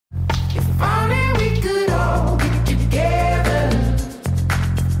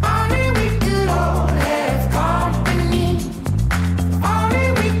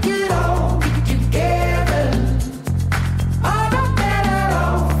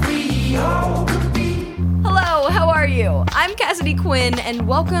Cassidy Quinn, and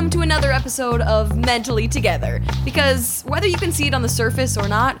welcome to another episode of Mentally Together. Because whether you can see it on the surface or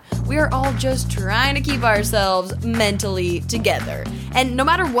not, we are all just trying to keep ourselves mentally together. And no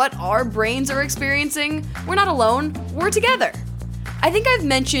matter what our brains are experiencing, we're not alone, we're together. I think I've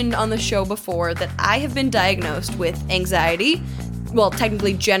mentioned on the show before that I have been diagnosed with anxiety, well,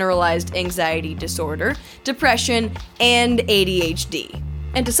 technically generalized anxiety disorder, depression, and ADHD.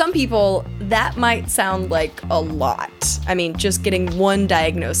 And to some people, that might sound like a lot. I mean, just getting one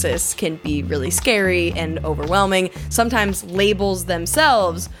diagnosis can be really scary and overwhelming. Sometimes labels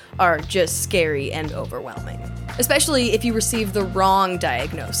themselves are just scary and overwhelming. Especially if you receive the wrong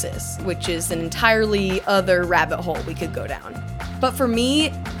diagnosis, which is an entirely other rabbit hole we could go down. But for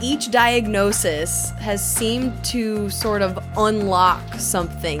me, each diagnosis has seemed to sort of unlock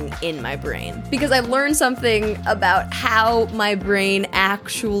something in my brain. Because I've learned something about how my brain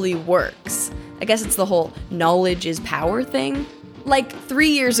actually works. I guess it's the whole knowledge is power thing. Like 3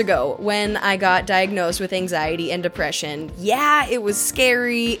 years ago, when I got diagnosed with anxiety and depression, yeah, it was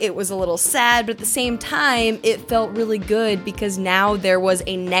scary, it was a little sad, but at the same time, it felt really good because now there was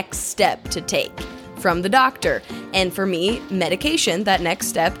a next step to take from the doctor. And for me, medication, that next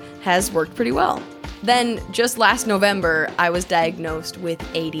step, has worked pretty well. Then, just last November, I was diagnosed with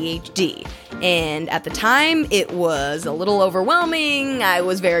ADHD. And at the time, it was a little overwhelming. I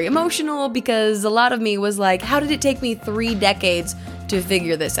was very emotional because a lot of me was like, how did it take me 3 decades to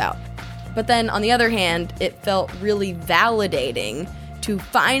figure this out? But then, on the other hand, it felt really validating to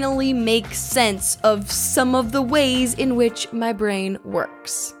finally make sense of some of the ways in which my brain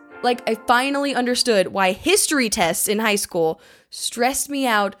works. Like, I finally understood why history tests in high school stressed me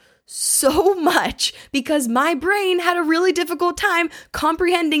out so much because my brain had a really difficult time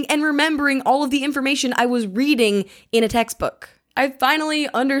comprehending and remembering all of the information I was reading in a textbook. I finally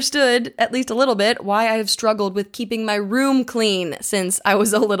understood, at least a little bit, why I have struggled with keeping my room clean since I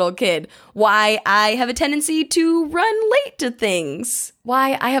was a little kid. Why I have a tendency to run late to things.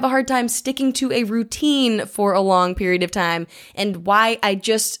 Why I have a hard time sticking to a routine for a long period of time. And why I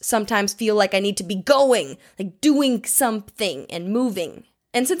just sometimes feel like I need to be going, like doing something and moving.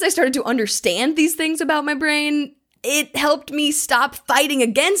 And since I started to understand these things about my brain, it helped me stop fighting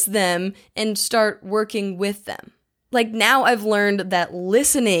against them and start working with them. Like now I've learned that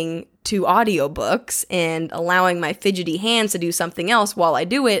listening to audiobooks and allowing my fidgety hands to do something else while I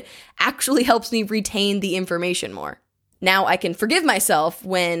do it actually helps me retain the information more. Now I can forgive myself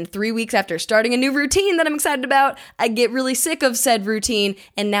when 3 weeks after starting a new routine that I'm excited about, I get really sick of said routine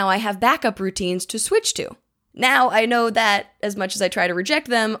and now I have backup routines to switch to. Now I know that, as much as I try to reject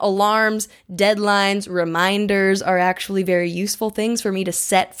them, alarms, deadlines, reminders are actually very useful things for me to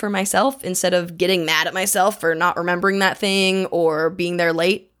set for myself instead of getting mad at myself for not remembering that thing or being there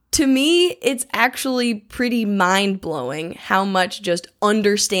late. To me, it's actually pretty mind-blowing how much just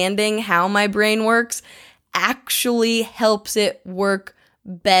understanding how my brain works actually helps it work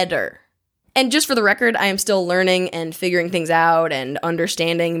better. And just for the record, I am still learning and figuring things out and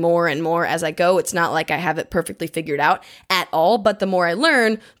understanding more and more as I go. It's not like I have it perfectly figured out at all, but the more I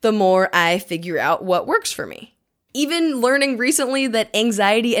learn, the more I figure out what works for me. Even learning recently that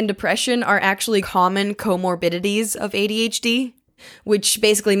anxiety and depression are actually common comorbidities of ADHD, which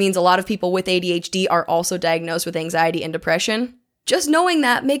basically means a lot of people with ADHD are also diagnosed with anxiety and depression. Just knowing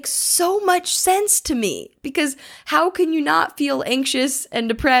that makes so much sense to me, because how can you not feel anxious and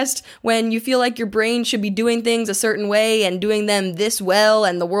depressed when you feel like your brain should be doing things a certain way and doing them this well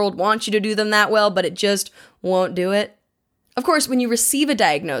and the world wants you to do them that well, but it just won't do it? Of course, when you receive a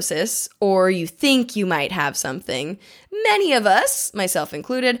diagnosis, or you think you might have something, many of us, myself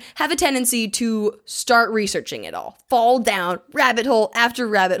included, have a tendency to start researching it all, fall down rabbit hole after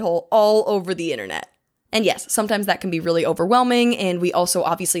rabbit hole all over the internet. And yes, sometimes that can be really overwhelming, and we also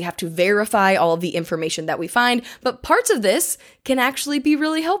obviously have to verify all of the information that we find, but parts of this can actually be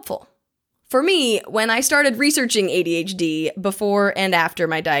really helpful. For me, when I started researching ADHD before and after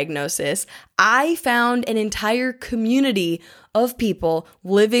my diagnosis, I found an entire community of people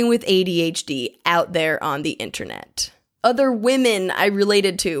living with ADHD out there on the internet. Other women I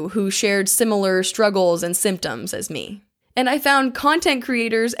related to who shared similar struggles and symptoms as me. And I found content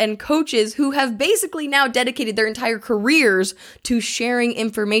creators and coaches who have basically now dedicated their entire careers to sharing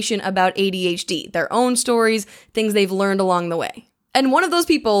information about ADHD, their own stories, things they've learned along the way. And one of those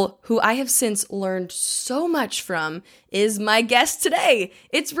people who I have since learned so much from is my guest today.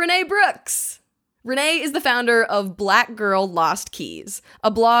 It's Renee Brooks. Renee is the founder of Black Girl Lost Keys, a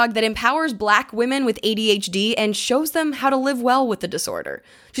blog that empowers Black women with ADHD and shows them how to live well with the disorder.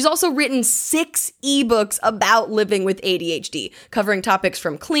 She's also written 6 ebooks about living with ADHD, covering topics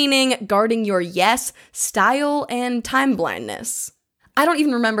from cleaning, guarding your yes, style, and time blindness. I don't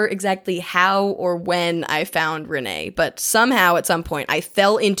even remember exactly how or when I found Renee, but somehow at some point I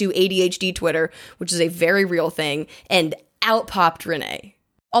fell into ADHD Twitter, which is a very real thing, and out popped Renee.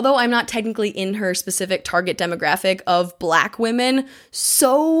 Although I'm not technically in her specific target demographic of Black women,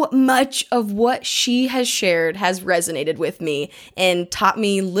 so much of what she has shared has resonated with me and taught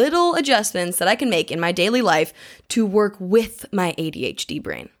me little adjustments that I can make in my daily life to work with my ADHD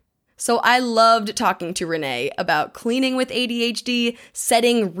brain. So I loved talking to Renee about cleaning with ADHD,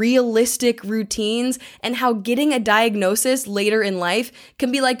 setting realistic routines, and how getting a diagnosis later in life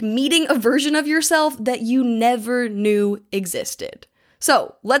can be like meeting a version of yourself that you never knew existed.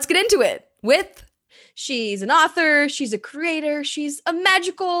 So let's get into it with, she's an author, she's a creator, she's a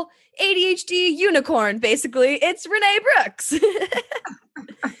magical ADHD unicorn, basically. It's Renee Brooks.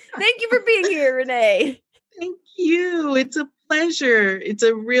 Thank you for being here, Renee. Thank you. It's a pleasure. It's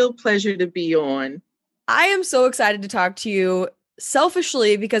a real pleasure to be on. I am so excited to talk to you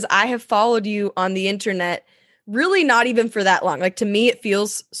selfishly because I have followed you on the internet really not even for that long. Like, to me, it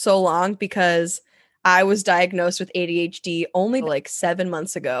feels so long because I was diagnosed with ADHD only like 7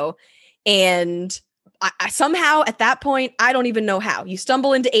 months ago. And I somehow at that point, I don't even know how. You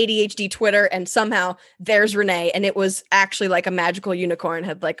stumble into ADHD Twitter and somehow there's Renee. And it was actually like a magical unicorn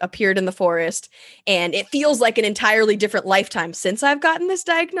had like appeared in the forest. And it feels like an entirely different lifetime since I've gotten this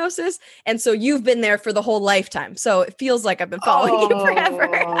diagnosis. And so you've been there for the whole lifetime. So it feels like I've been following you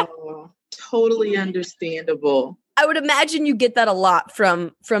forever. Totally understandable. I would imagine you get that a lot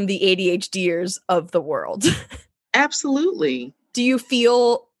from the ADHDers of the world. Absolutely. Do you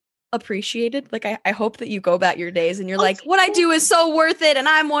feel appreciated? Like, I hope that you go about your days and you're like, what I do is so worth it and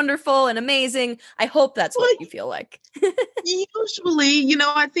I'm wonderful and amazing. I hope that's what you feel like. Usually,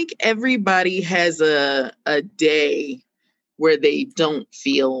 I think everybody has a day where they don't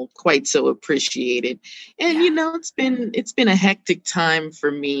feel quite so appreciated. And, it's been a hectic time for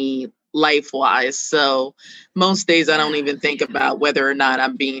me life-wise. So most days I don't even think about whether or not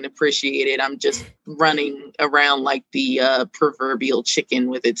I'm being appreciated. I'm just running around like the proverbial chicken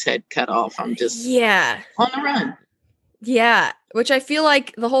with its head cut off. I'm just on the run. Yeah, which I feel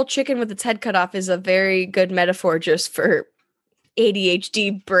like the whole chicken with its head cut off is a very good metaphor just for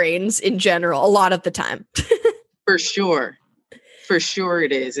ADHD brains in general, a lot of the time. For sure. For sure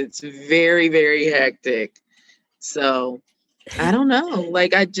it is. It's very, very hectic. So I don't know.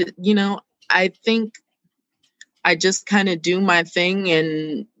 Like, I just, I think I just kind of do my thing.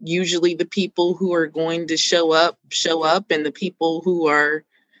 And usually the people who are going to show up. And the people who are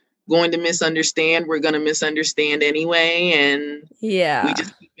going to misunderstand, we're going to misunderstand anyway. And we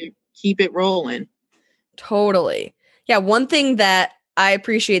just keep it rolling. Totally. Yeah. One thing that I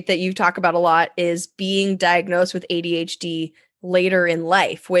appreciate that you talk about a lot is being diagnosed with ADHD later in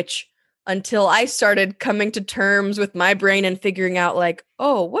life, which until I started coming to terms with my brain and figuring out like,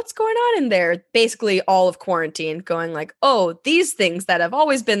 oh, what's going on in there? Basically all of quarantine going like, oh, these things that have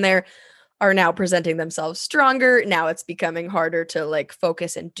always been there are now presenting themselves stronger. Now it's becoming harder to like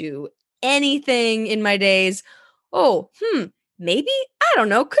focus and do anything in my days. Oh, maybe, I don't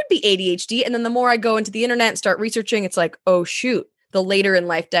know, could be ADHD. And then the more I go into the internet and start researching, it's like, oh shoot, the later in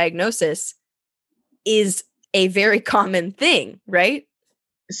life diagnosis is a very common thing, right?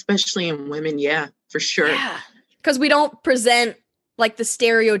 Especially in women, yeah, for sure. Yeah, because we don't present like the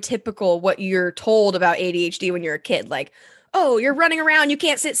stereotypical what you're told about ADHD when you're a kid. Like, oh, you're running around, you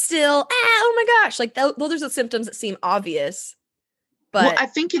can't sit still. Oh my gosh. Like those are the symptoms that seem obvious. But well, I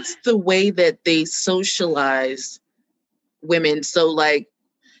think it's the way that they socialize women. So like,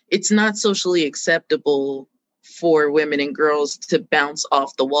 it's not socially acceptable for women and girls to bounce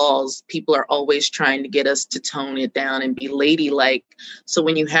off the walls. People are always trying to get us to tone it down and be ladylike. So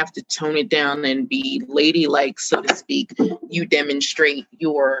when you have to tone it down and be ladylike, so to speak, you demonstrate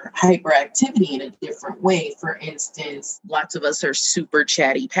your hyperactivity in a different way. For instance, lots of us are super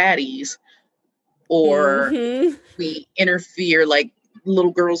chatty patties, or we interfere, like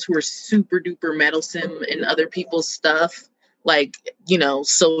little girls who are super duper meddlesome in other people's stuff, like,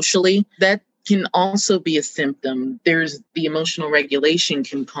 socially. That can also be a symptom. There's the emotional regulation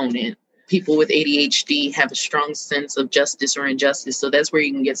component. People with ADHD have a strong sense of justice or injustice. So that's where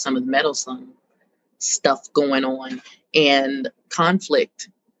you can get some of the meddlesome stuff going on. And conflict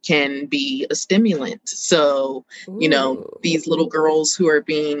can be a stimulant. So, these little girls who are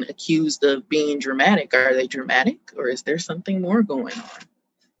being accused of being dramatic, are they dramatic or is there something more going on?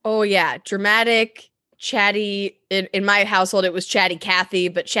 Oh yeah, dramatic, chatty. In my household, it was Chatty Cathy,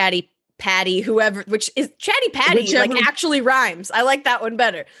 but Chatty Patty, whoever, which is Chatty Patty, like Whichever. actually rhymes. I like that one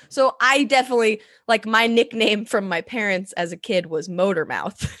better. So I definitely like my nickname from my parents as a kid was Motor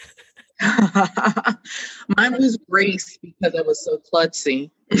Mouth. Mine was Grace because I was so klutzy.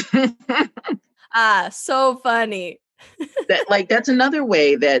 Ah, so funny. That's another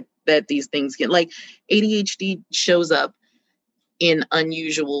way that these things get, like, ADHD shows up in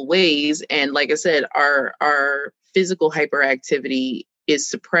unusual ways, and like I said, our physical hyperactivity is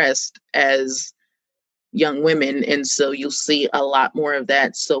suppressed as young women, and so you'll see a lot more of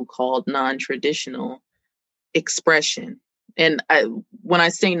that so-called non-traditional expression. And when I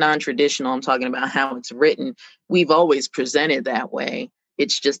say non-traditional, I'm talking about how it's written. We've always presented that way.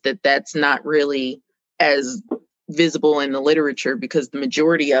 It's just that that's not really as visible in the literature because the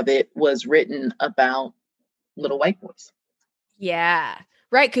majority of it was written about little white boys. Yeah.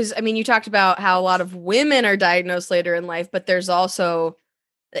 Right. Because, I mean, you talked about how a lot of women are diagnosed later in life, but it's also,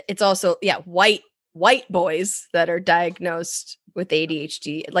 yeah, white boys that are diagnosed with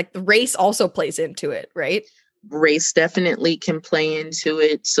ADHD. Like the race also plays into it, right? Race definitely can play into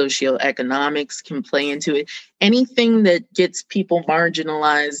it. Socioeconomics can play into it. Anything that gets people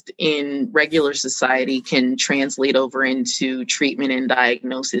marginalized in regular society can translate over into treatment and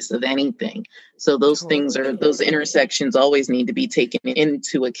diagnosis of anything. So those those intersections always need to be taken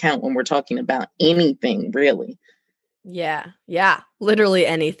into account when we're talking about anything, really. Yeah. Yeah. Literally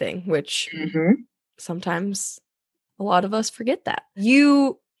anything, which sometimes a lot of us forget that.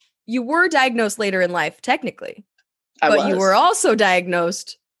 You were diagnosed later in life, technically, but you were also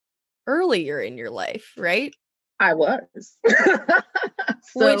diagnosed earlier in your life, right? I was.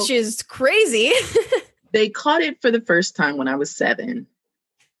 Which is crazy. They caught it for the first time when I was 7.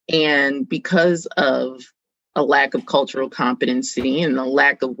 And because of a lack of cultural competency and a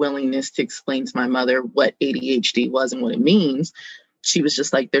lack of willingness to explain to my mother what ADHD was and what it means, she was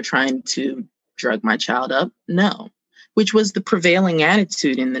just like, they're trying to drug my child up. No. Which was the prevailing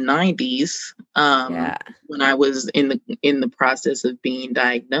attitude in the 90s when I was in the process of being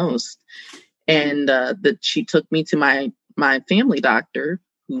diagnosed. And she took me to my family doctor,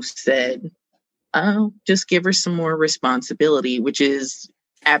 who said, "Oh, just give her some more responsibility," which is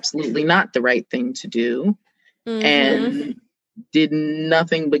absolutely not the right thing to do, and did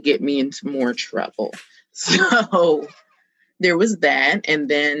nothing but get me into more trouble. So there was that. And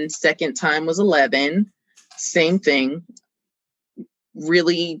then second time was 11. Same thing.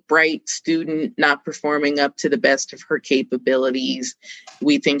 Really bright student, not performing up to the best of her capabilities.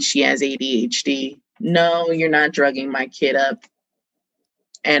 We think she has ADHD. No, you're not drugging my kid up.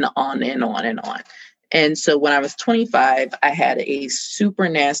 And on and on and on. And so when I was 25, I had a super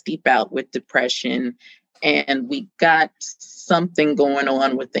nasty bout with depression, and we got something going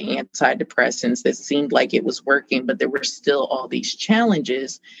on with the antidepressants that seemed like it was working, but there were still all these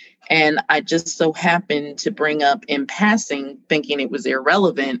challenges. And I just so happened to bring up in passing, thinking it was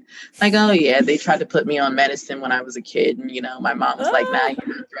irrelevant, like, oh yeah, they tried to put me on medicine when I was a kid. And, my mom was like, nah,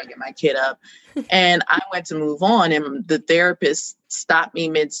 you're not drugging my kid up. And I went to move on, and the therapist stopped me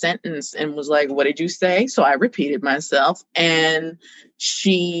mid-sentence and was like, what did you say? So I repeated myself, and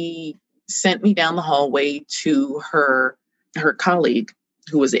she sent me down the hallway to her colleague,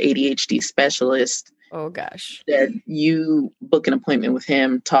 who was an ADHD specialist. Oh gosh. That you book an appointment with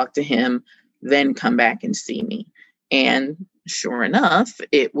him, talk to him, then come back and see me. And sure enough,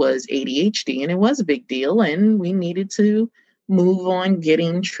 it was ADHD, and it was a big deal, and we needed to move on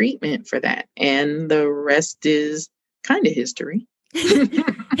getting treatment for that. And the rest is kind of history.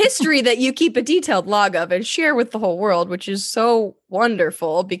 History that you keep a detailed log of and share with the whole world, which is so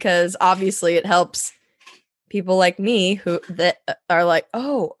wonderful, because obviously it helps people like me who that are like,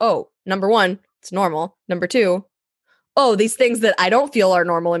 oh, number one, it's normal. Number two, oh, these things that I don't feel are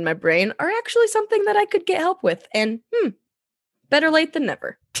normal in my brain are actually something that I could get help with. And better late than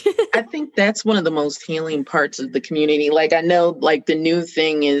never. I think that's one of the most healing parts of the community. Like, I know, like, the new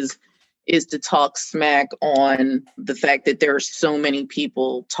thing is to talk smack on the fact that there are so many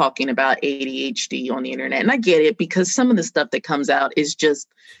people talking about ADHD on the internet. And I get it, because some of the stuff that comes out is just,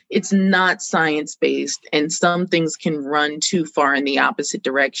 it's not science-based, and some things can run too far in the opposite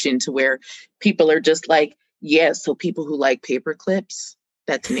direction to where people are just like, yeah, so people who like paper clips,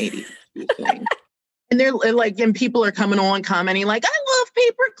 that's an ADHD thing. And they're like, and people are coming on commenting like, I love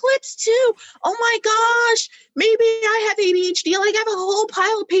paper clips too. Oh my gosh, maybe I have ADHD. Like, I have a whole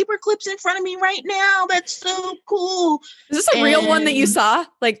pile of paper clips in front of me right now. That's so cool. Is this a real one that you saw?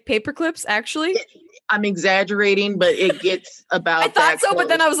 Like paper clips, actually? I'm exaggerating, but it gets about. I thought so, but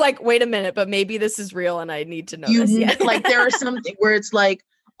then I was like, wait a minute, but maybe this is real and I need to know this. Yeah. Like, there are something where it's like,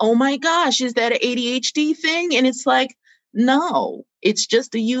 oh my gosh, is that an ADHD thing? And it's like, no, it's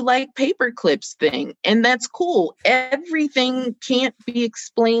just a you like paper clips thing. And that's cool. Everything can't be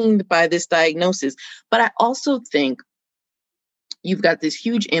explained by this diagnosis. But I also think you've got this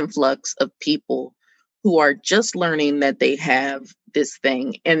huge influx of people who are just learning that they have this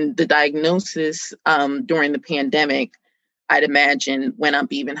thing. And the diagnosis during the pandemic, I'd imagine, went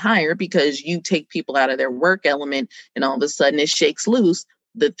up even higher because you take people out of their work element and all of a sudden it shakes loose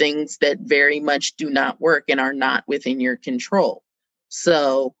the things that very much do not work and are not within your control.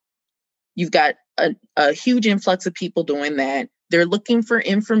 So you've got a huge influx of people doing that. They're looking for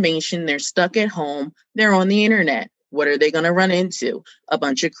information. They're stuck at home. They're on the internet. What are they going to run into? A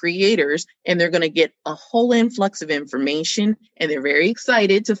bunch of creators, and they're going to get a whole influx of information. And they're very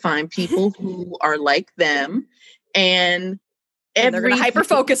excited to find people who are like them. And they're going to hyper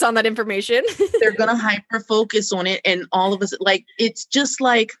focus on that information. They're going to hyper focus on it. And all of us, like, it's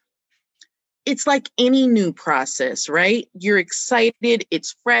like any new process, right? You're excited.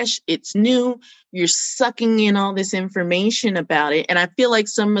 It's fresh. It's new. You're sucking in all this information about it. And I feel like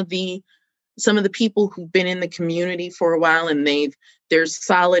some of the people who've been in the community for a while and they're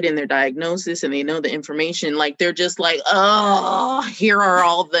solid in their diagnosis and they know the information, like they're just like, oh, here are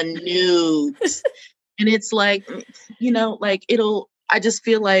all the news. And it's like, like I just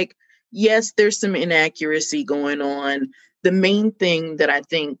feel like, yes, there's some inaccuracy going on. The main thing that I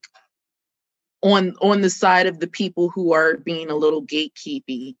think on the side of the people who are being a little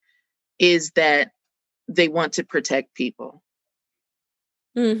gatekeepy is that they want to protect people.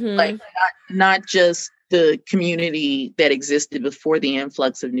 Mm-hmm. Like not just the community that existed before the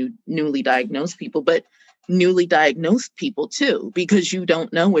influx of newly diagnosed people, but newly diagnosed people too, because you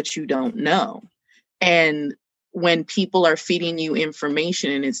don't know what you don't know. And when people are feeding you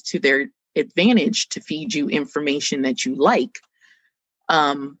information and it's to their advantage to feed you information that you like,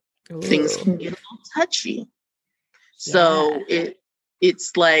 things can get a little touchy. So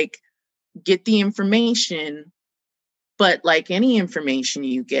it's like, get the information, but like any information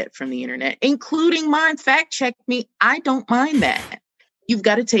you get from the internet, including mine, fact check me, I don't mind that. You've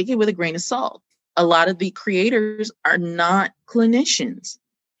got to take it with a grain of salt. A lot of the creators are not clinicians.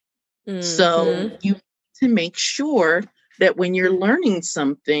 Mm-hmm. So you need to make sure that when you're learning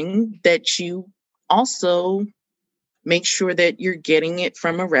something, that you also make sure that you're getting it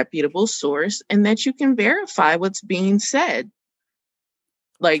from a reputable source and that you can verify what's being said.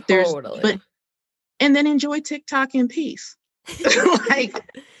 Like and then enjoy TikTok in peace. Like,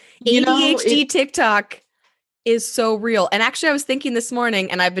 ADHD TikTok is so real. And actually I was thinking this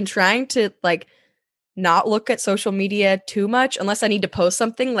morning, and I've been trying to like not look at social media too much unless I need to post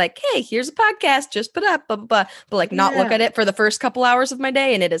something like, hey, here's a podcast, just put up, blah, blah, blah, but like not look at it for the first couple hours of my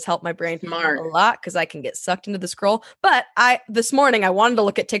day. And it has helped my brain a lot because I can get sucked into the scroll. But this morning I wanted to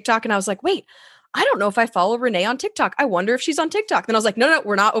look at TikTok and I was like, wait, I don't know if I follow Renee on TikTok. I wonder if she's on TikTok. Then I was like, no,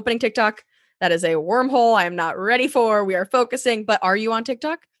 we're not opening TikTok. That is a wormhole I am not ready for. We are focusing. But are you on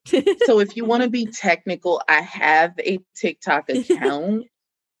TikTok? So if you want to be technical, I have a TikTok account.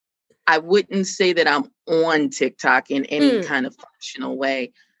 I wouldn't say that I'm on TikTok in any kind of functional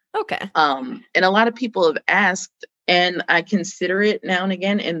way. Okay. And a lot of people have asked, and I consider it now and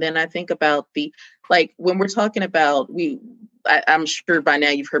again. And then I think about when we're talking about, I'm sure by now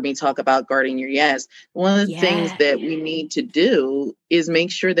you've heard me talk about guarding your yes. One of the things that we need to do is make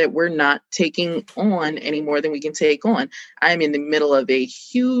sure that we're not taking on any more than we can take on. I'm in the middle of a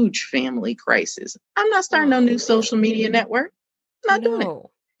huge family crisis. I'm not starting no new social media network. I'm not doing it.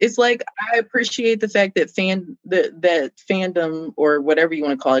 It's like, I appreciate the fact that that fandom, or whatever you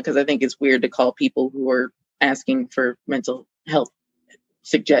want to call it, because I think it's weird to call people who are asking for mental health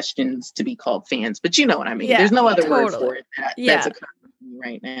suggestions to be called fans, but you know what I mean. There's no other word for it. That's a me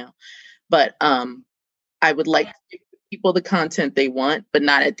right now. But I would like to give people the content they want, but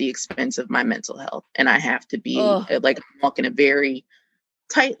not at the expense of my mental health. And I have to be like, I'm walking a very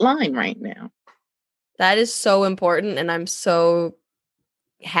tight line right now. That is so important, and I'm so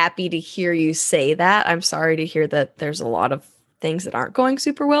happy to hear you say that. I'm sorry to hear that there's a lot of things that aren't going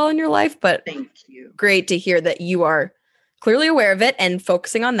super well in your life, but thank you. Great to hear that you are clearly aware of it and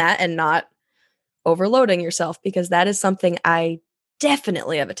focusing on that and not overloading yourself, because that is something I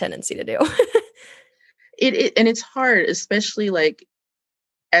definitely have a tendency to do. And it's hard, especially like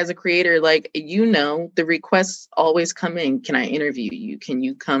as a creator, like, the requests always come in. Can I interview you? Can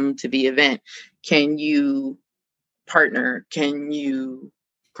you come to the event? Can you partner? Can you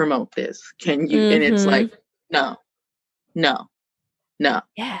promote this? Can you? And it's like, no,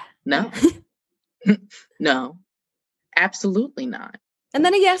 yeah, no, no, absolutely not. And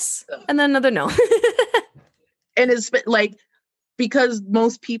then a yes, and then another no. And it's like, because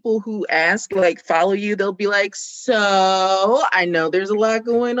most people who ask, like, follow you, they'll be like, so I know there's a lot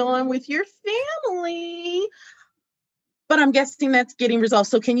going on with your family, but I'm guessing that's getting resolved.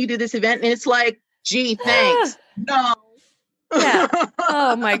 So can you do this event? And it's like, gee, thanks. No. Yeah.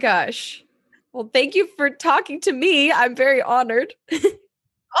 Oh my gosh. Well, thank you for talking to me. I'm very honored.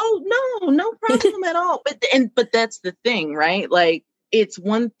 Oh, no problem at all. But that's the thing, right? Like, it's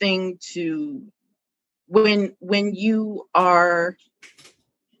one thing to when you are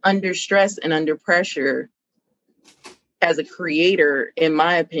under stress and under pressure as a creator, in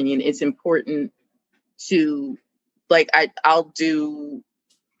my opinion, it's important to, like, I'll do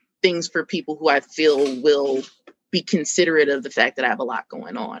things for people who I feel will be considerate of the fact that I have a lot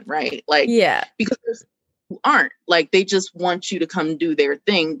going on, right? Like, yeah, because there's who aren't, like, they just want you to come do their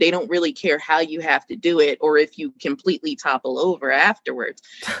thing. They don't really care how you have to do it or if you completely topple over afterwards.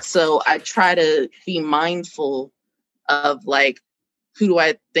 So I try to be mindful of, like, who do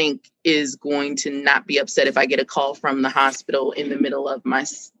I think is going to not be upset if I get a call from the hospital in the middle of my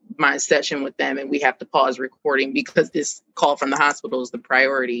session with them and we have to pause recording because this call from the hospital is the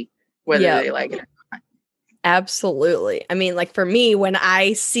priority, whether they like it or not. Absolutely. I mean, like, for me, when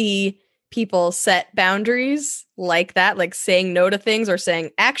I see people set boundaries like that, like saying no to things or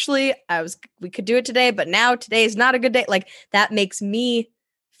saying, actually, we could do it today, but now today is not a good day. Like, that makes me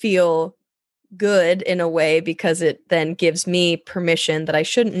feel good in a way because it then gives me permission that I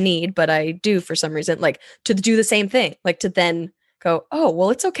shouldn't need, but I do for some reason, like, to do the same thing, like to then go, oh,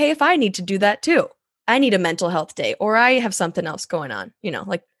 well, it's okay if I need to do that too. I need a mental health day or I have something else going on,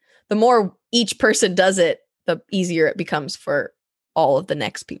 like the more each person does it, the easier it becomes for all of the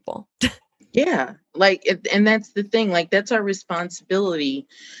next people. Yeah. Like, and that's the thing, like, that's our responsibility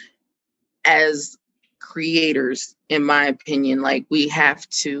as creators, in my opinion. Like, we have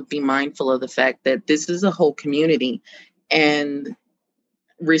to be mindful of the fact that this is a whole community and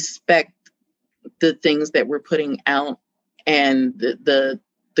respect the things that we're putting out and the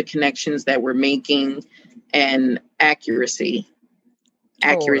connections that we're making and accuracy.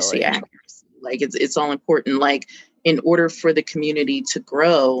 Totally. Like, it's all important. Like, in order for the community to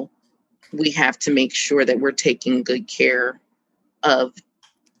grow, we have to make sure that we're taking good care of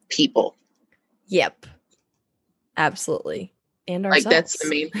people. Yep. Absolutely. And ourselves. Like, that's the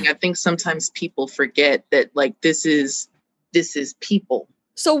main thing. I think sometimes people forget that, like, this is people.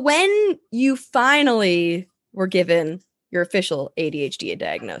 So when you finally were given your official ADHD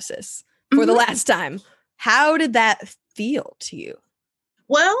diagnosis for the last time, how did that feel to you?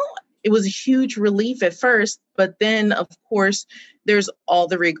 Well, it was a huge relief at first, but then, of course, there's all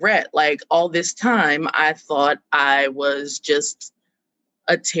the regret. Like, all this time, I thought I was just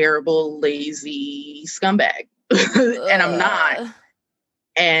a terrible, lazy scumbag, and I'm not.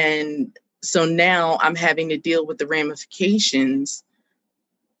 And so now I'm having to deal with the ramifications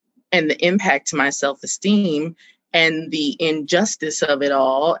and the impact to my self-esteem and the injustice of it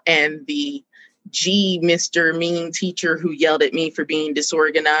all and the Mr. Mean teacher who yelled at me for being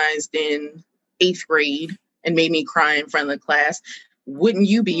disorganized in 8th grade and made me cry in front of the class. Wouldn't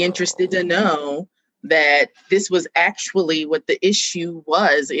you be interested to know that this was actually what the issue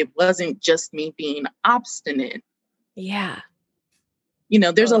was? It wasn't just me being obstinate. Yeah.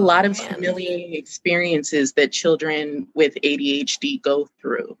 There's a lot of humiliating experiences that children with ADHD go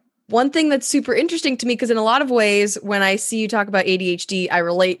through. One thing that's super interesting to me, because in a lot of ways, when I see you talk about ADHD, I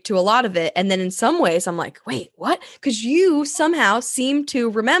relate to a lot of it. And then in some ways, I'm like, wait, what? Because you somehow seem to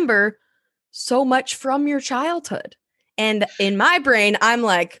remember so much from your childhood. And in my brain, I'm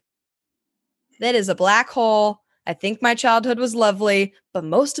like, that is a black hole. I think my childhood was lovely, but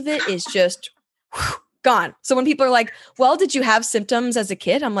most of it is just gone. So when people are like, well, did you have symptoms as a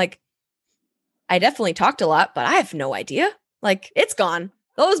kid? I'm like, I definitely talked a lot, but I have no idea. Like, it's gone.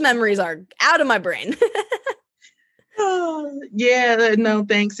 Those memories are out of my brain. Yeah, no,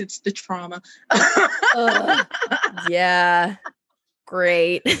 thanks. It's the trauma. Yeah,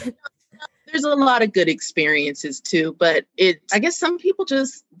 great. There's a lot of good experiences too, but I guess some people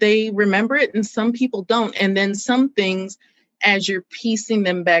they remember it and some people don't. And then some things, as you're piecing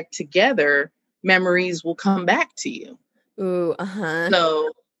them back together, memories will come back to you. Ooh, uh-huh.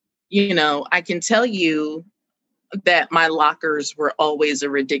 So, I can tell you that my lockers were always a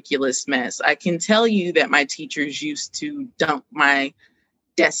ridiculous mess. I can tell you that my teachers used to dump my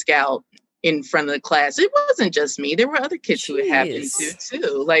desk out in front of the class. It wasn't just me. There were other kids who it happened to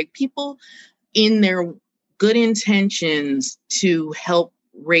too. Like, people in their good intentions to help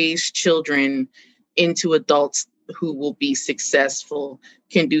raise children into adults who will be successful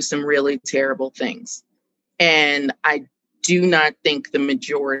can do some really terrible things. And I do not think the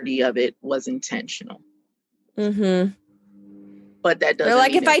majority of it was intentional. Mm-hmm. but that doesn't They're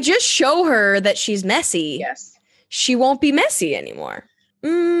like, mean if I just show her that she's messy, yes, she won't be messy anymore.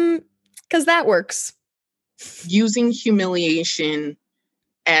 Because that works. using humiliation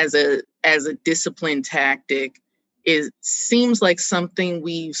as a discipline tactic seems like something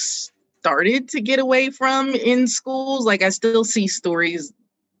we've started to get away from in schools. Like I still see stories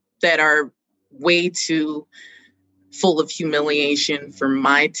that are way too full of humiliation for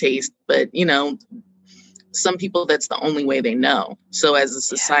my taste, but you know, some people that's the only way they know. So as a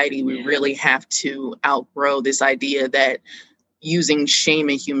society, we really have to outgrow this idea that using shame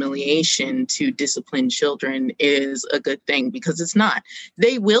and humiliation to discipline children is a good thing, because it's not.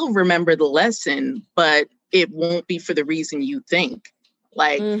 They will remember the lesson, but it won't be for the reason you think.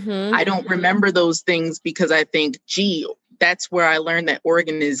 Like, I don't remember those things because I think, gee, that's where I learned that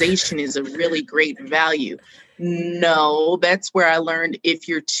organization is a really great value. No, that's where I learned if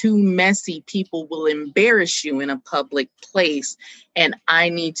you're too messy, people will embarrass you in a public place. And I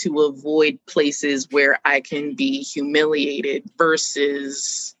need to avoid places where I can be humiliated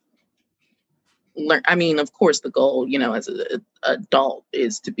versus learn. I mean, of course, the goal, you know, as an adult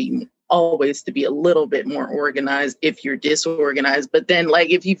is to be always to be a little bit more organized if you're disorganized. But then,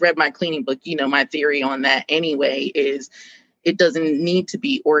 like, if you've read my cleaning book, you know, my theory on that anyway is it doesn't need to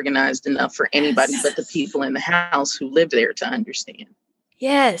be organized enough for anybody but the people in the house who live there to understand.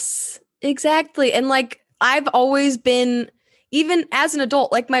 Yes, exactly. And like, I've always been, even as an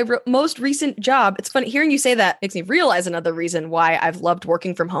adult, like my most recent job, it's funny hearing you say that makes me realize another reason why I've loved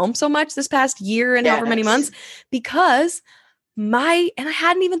working from home so much this past year and however many months, because and I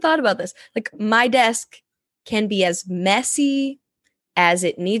hadn't even thought about this, like my desk can be as messy as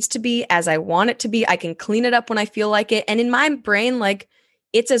it needs to be, as I want it to be. I can clean it up when I feel like it. And in my brain, like,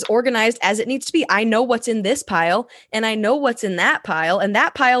 it's as organized as it needs to be. I know what's in this pile and I know what's in that pile, and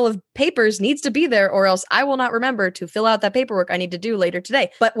that pile of papers needs to be there or else I will not remember to fill out that paperwork I need to do later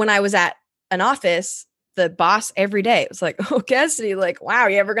today. But when I was at an office, the boss every day was like, oh, Cassidy, like, wow,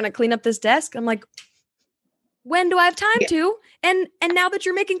 you ever going to clean up this desk? I'm like, when do I have time to? And now that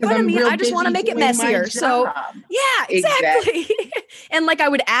you're making fun of me, I just want to make it messier. So yeah, exactly. And like I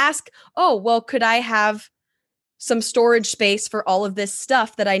would ask, oh, well, could I have some storage space for all of this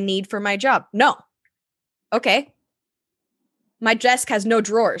stuff that I need for my job? No. Okay. My desk has no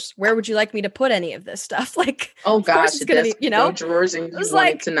drawers. Where would you like me to put any of this stuff? Like, oh gosh, it's going to be, you know, no drawers, and you want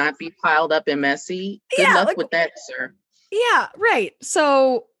like, it to not be piled up and messy. Good luck with that, sir. Yeah, right.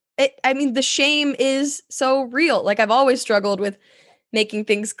 So I mean, the shame is so real. Like, I've always struggled with making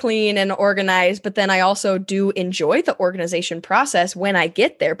things clean and organized, but then I also do enjoy the organization process when I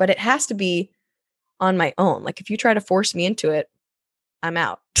get there, but it has to be on my own. Like, if you try to force me into it, I'm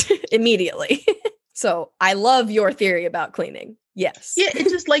out immediately. So I love your theory about cleaning. Yes. Yeah,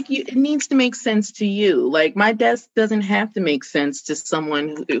 it's just like it needs to make sense to you. Like, my desk doesn't have to make sense to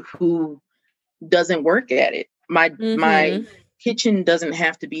someone who doesn't work at it. My kitchen doesn't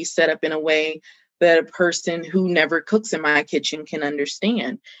have to be set up in a way that a person who never cooks in my kitchen can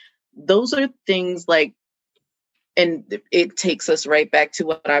understand. Those are things like, and it takes us right back to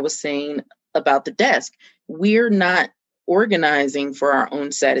what I was saying about the desk. We're not organizing for our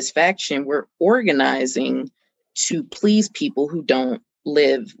own satisfaction. We're organizing to please people who don't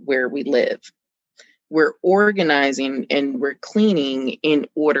live where we live. We're organizing and we're cleaning in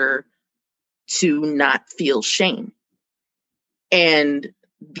order to not feel shame. And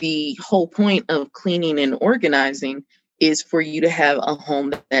the whole point of cleaning and organizing is for you to have a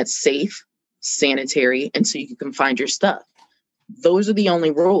home that's safe, sanitary, and so you can find your stuff. Those are the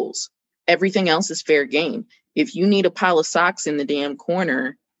only rules. Everything else is fair game. If you need a pile of socks in the damn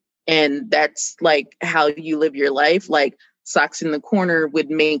corner and that's like how you live your life, like socks in the corner would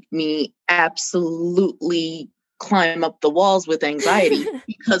make me absolutely climb up the walls with anxiety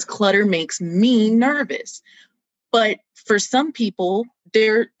because clutter makes me nervous. But for some people,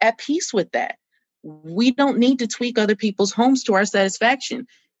 they're at peace with that. We don't need to tweak other people's homes to our satisfaction.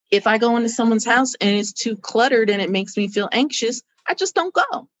 If I go into someone's house and it's too cluttered and it makes me feel anxious, I just don't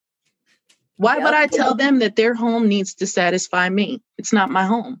go. Why would I tell them that their home needs to satisfy me? It's not my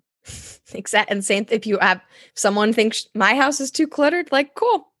home. Exactly. And same, if you have someone thinks my house is too cluttered, like,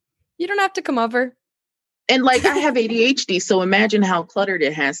 cool, you don't have to come over. And like, I have ADHD, so imagine how cluttered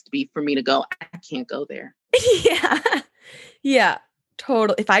it has to be for me to go, I can't go there. Yeah,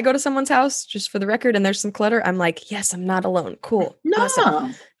 total. If I go to someone's house, just for the record, and there's some clutter, I'm like, yes, I'm not alone. Cool. No.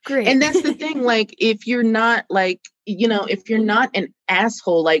 Awesome. Great. And that's the thing. Like, if you're not like, you know, if you're not an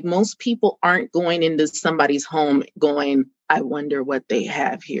asshole, like most people aren't going into somebody's home going, I wonder what they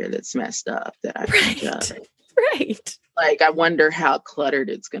have here that's messed up that I can judge. Right. Like, I wonder how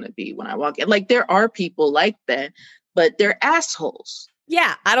cluttered it's going to be when I walk in. Like, there are people like that. but they're assholes.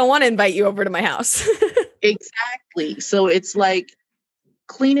 Yeah, I don't want to invite you over to my house. Exactly. So it's like,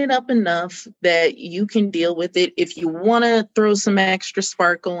 clean it up enough that you can deal with it. If you want to throw some extra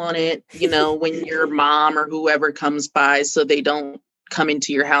sparkle on it, when your mom or whoever comes by, so they don't come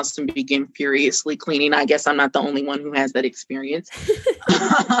into your house and begin furiously cleaning. I guess I'm not the only one who has that experience.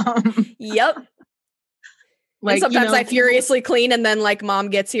 Yep. Like, and sometimes I furiously clean, and then like mom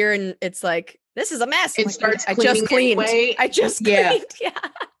gets here and it's like, this is a mess. It like, starts I just cleaned. Anyway. I just cleaned. Yeah.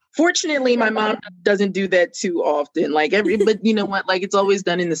 Fortunately, my mom doesn't do that too often. But you know what? Like, it's always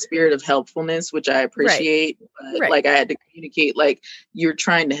done in the spirit of helpfulness, which I appreciate. Right. But like, I had to communicate, like, you're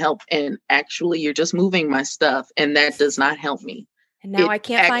trying to help, and actually, you're just moving my stuff, and that does not help me. And now I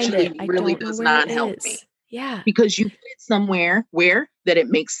can't find it. It really does not help me. Yeah, because you put it somewhere where that it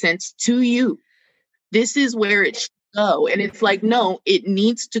makes sense to you. This is where it should go, and it's like, no, it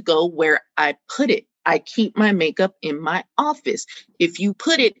needs to go where I put it. I keep my makeup in my office. If you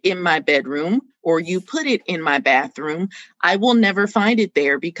put it in my bedroom or you put it in my bathroom, I will never find it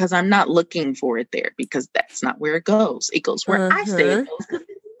there because I'm not looking for it there, because that's not where it goes. It goes where I say it goes, because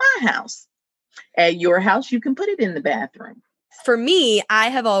it's my house. At your house, you can put it in the bathroom. For me, I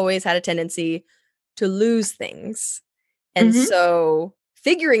have always had a tendency to lose things. And so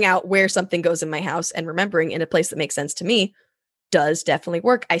figuring out where something goes in my house and remembering in a place that makes sense to me does definitely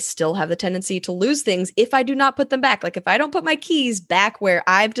work. I still have the tendency to lose things if I do not put them back. Like if I don't put my keys back where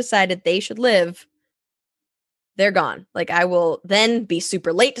I've decided they should live, they're gone. Like I will then be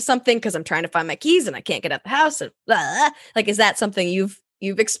super late to something because I'm trying to find my keys and I can't get out the house. And blah, blah. Like, is that something you've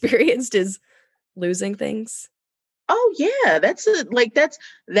experienced, is losing things? Oh yeah, that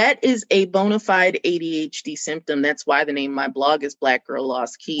is a bona fide ADHD symptom. That's why the name of my blog is Black Girl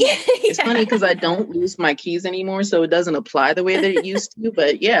Lost Keys. It's funny because I don't lose my keys anymore, so it doesn't apply the way that it used to.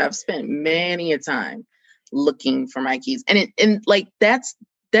 But yeah, I've spent many a time looking for my keys, and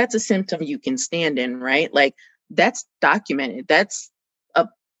that's a symptom you can stand in, right? Like that's documented. That's a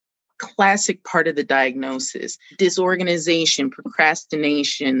classic part of the diagnosis: disorganization,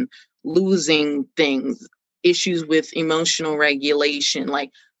 procrastination, losing things, issues with emotional regulation. Like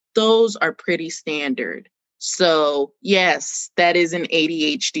those are pretty standard. So yes, that is an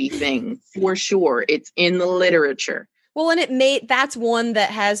ADHD thing for sure. It's in the literature. Well, and that's one that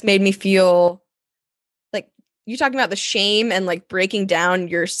has made me feel like you talking about the shame and like breaking down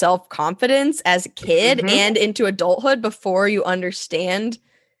your self-confidence as a kid and into adulthood before you understand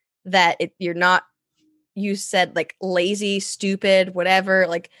that you're not, you said like lazy, stupid, whatever.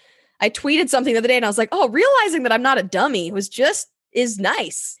 Like I tweeted something the other day and I was like, oh, realizing that I'm not a dummy is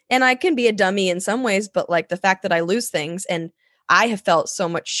nice. And I can be a dummy in some ways, but like the fact that I lose things, and I have felt so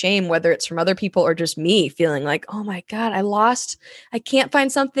much shame, whether it's from other people or just me feeling like, oh my God, I can't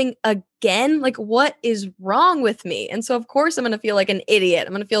find something again. Like what is wrong with me? And so of course I'm going to feel like an idiot.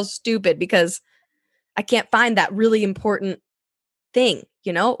 I'm going to feel stupid because I can't find that really important thing,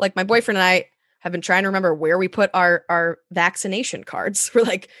 like my boyfriend and I have been trying to remember where we put our vaccination cards. We're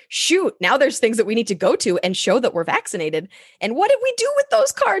like, shoot, now there's things that we need to go to and show that we're vaccinated. And what did we do with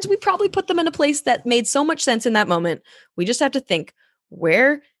those cards? We probably put them in a place that made so much sense in that moment. We just have to think,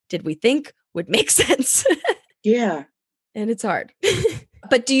 where did we think would make sense? Yeah. And it's hard.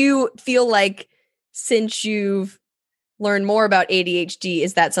 But do you feel like since you've learned more about ADHD,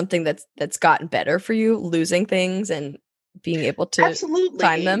 is that something that's gotten better for you, losing things and being able to absolutely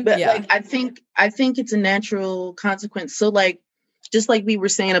find them? But like I think it's a natural consequence. So like just like we were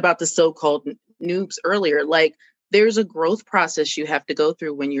saying about the so-called noobs earlier, like there's a growth process you have to go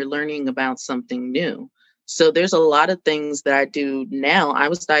through when you're learning about something new. So there's a lot of things that I do now. I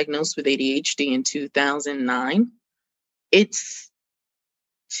was diagnosed with ADHD in 2009. It's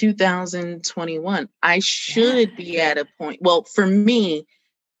 2021. I should be at a point. Well, for me,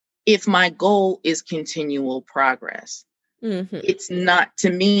 if my goal is continual progress, it's not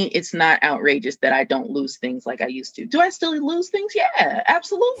outrageous that I don't lose things like I used to. Do I still lose things? Yeah,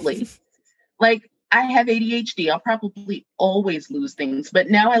 absolutely. Like I have ADHD. I'll probably always lose things, but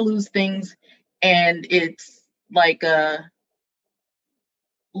now I lose things and it's like,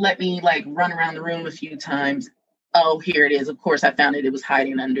 let me like run around the room a few times. Oh, here it is. Of course I found it. It was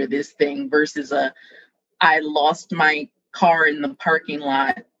hiding under this thing versus I lost my car in the parking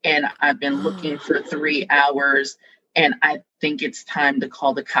lot and I've been looking for 3 hours. And I think it's time to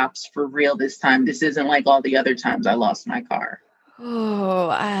call the cops for real this time. This isn't like all the other times I lost my car. Oh,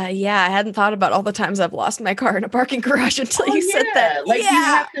 yeah. I hadn't thought about all the times I've lost my car in a parking garage until you said that. Like you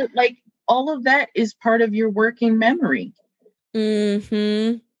have to, like all of that is part of your working memory.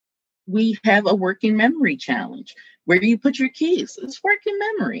 We have a working memory challenge. Where do you put your keys? It's working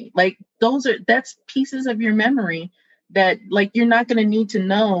memory. Like that's pieces of your memory that like you're not going to need to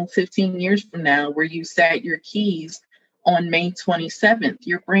know 15 years from now where you sat your keys on May 27th.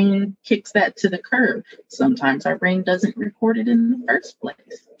 Your brain kicks that to the curb. Sometimes our brain doesn't record it in the first place.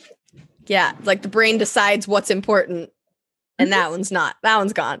 Yeah, like the brain decides what's important and that one's not. That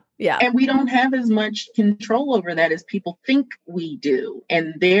one's gone. Yeah. And we don't have as much control over that as people think we do.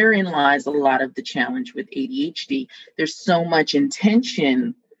 And therein lies a lot of the challenge with ADHD. There's so much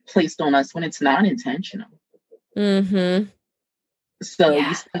intention placed on us when it's not intentional. Mm-hmm. So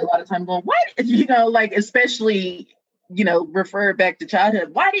you spend a lot of time going, what? You know, like, especially, you know, refer back to childhood.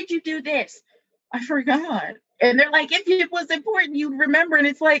 Why did you do this? I forgot. And they're like, if it was important, you'd remember. And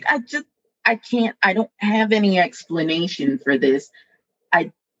it's like, I don't have any explanation for this.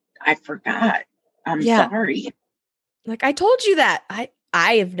 I forgot. I'm sorry. Like, I told you that. I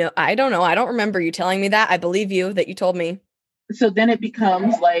don't know. I don't remember you telling me that. I believe you that you told me. So then it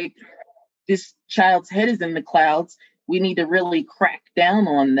becomes like this child's head is in the clouds. We need to really crack down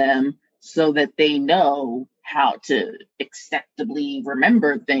on them so that they know how to acceptably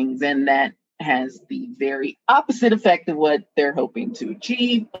remember things. And that has the very opposite effect of what they're hoping to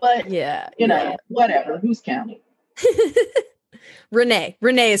achieve. But, you know, whatever. Who's counting? Renee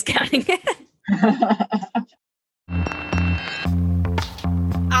is counting.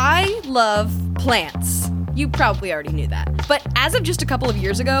 I love plants. You probably already knew that. But as of just a couple of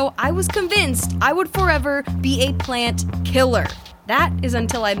years ago, I was convinced I would forever be a plant killer. That is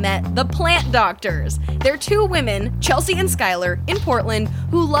until I met the Plant Doctors. They're two women, Chelsea and Skylar, in Portland,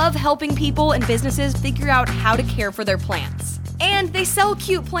 who love helping people and businesses figure out how to care for their plants. And they sell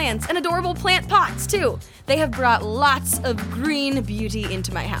cute plants and adorable plant pots, too. They have brought lots of green beauty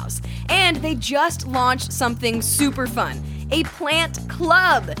into my house. And they just launched something super fun. A plant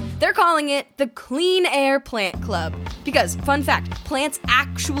club. They're calling it the Clean Air Plant Club. Because, fun fact, plants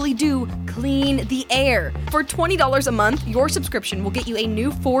actually do clean the air. For $20 a month, your subscription will get you a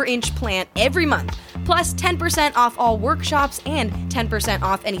new 4-inch plant every month. Plus 10% off all workshops and 10%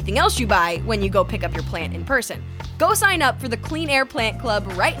 off anything else you buy when you go pick up your plant in person. Go sign up for the Clean Air Plant Club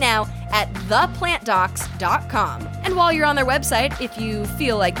right now at theplantdocs.com. And while you're on their website, if you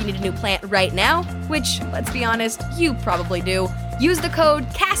feel like you need a new plant right now, which, let's be honest, you probably do, use the code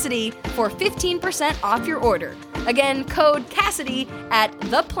Cassidy for 15% off your order. Again, code Cassidy at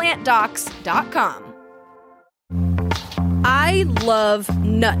theplantdocs.com. I love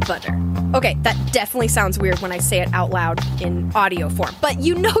nut butter. Okay, that definitely sounds weird when I say it out loud in audio form, but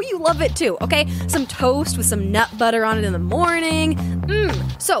you know you love it too, okay? Some toast with some nut butter on it in the morning.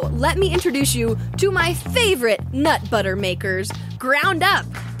 So let me introduce you to my favorite nut butter makers, Ground Up.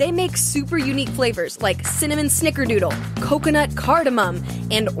 They make super unique flavors like cinnamon snickerdoodle, coconut cardamom,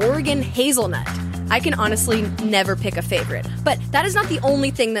 and Oregon hazelnut. I can honestly never pick a favorite, but that is not the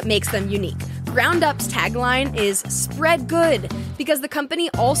only thing that makes them unique. Ground Up's tagline is spread good, because the company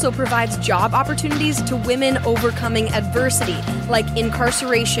also provides job opportunities to women overcoming adversity, like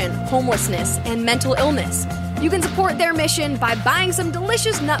incarceration, homelessness, and mental illness. You can support their mission by buying some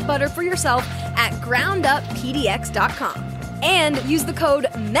delicious nut butter for yourself at grounduppdx.com. And use the code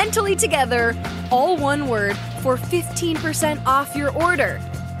MENTALLYTOGETHER, all one word, for 15% off your order.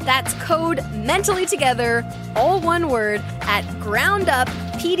 That's code MENTALLYTOGETHER, all one word, at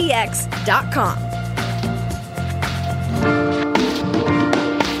grounduppdx.com.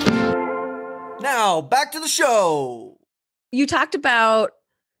 Now, back to the show. You talked about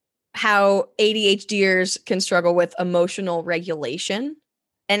how ADHDers can struggle with emotional regulation.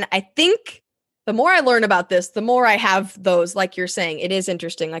 And I think the more I learn about this, the more I have those, like you're saying, it is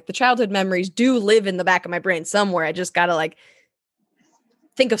interesting. Like the childhood memories do live in the back of my brain somewhere. I just got to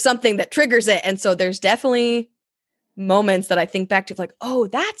think of something that triggers it. And so there's definitely moments that I think back to like, oh,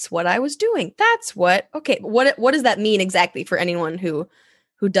 that's what I was doing. That's what does that mean exactly for anyone who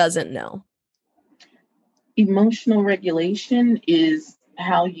doesn't know? Emotional regulation is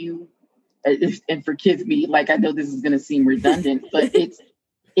how you, and forgive me, like I know this is going to seem redundant, but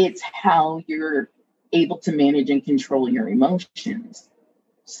it's how you're able to manage and control your emotions.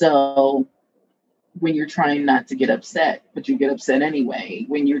 So when you're trying not to get upset, but you get upset anyway,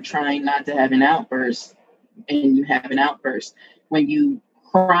 when you're trying not to have an outburst and you have an outburst, when you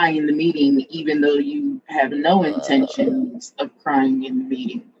cry in the meeting, even though you have no intentions of crying in the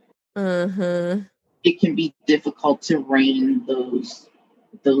meeting, it can be difficult to rein those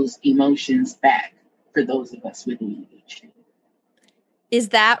emotions back for those of us with ADHD. Is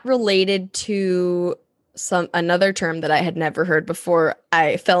that related to another term that I had never heard before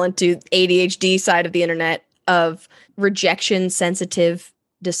I fell into ADHD side of the internet of rejection sensitive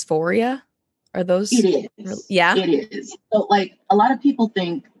dysphoria? Are those? It is. Yeah. It is. So, like, a lot of people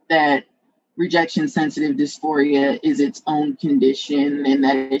think that rejection sensitive dysphoria is its own condition and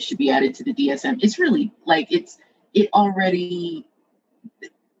that it should be added to the DSM. It's really like it's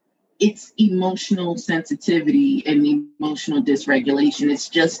emotional sensitivity and emotional dysregulation. It's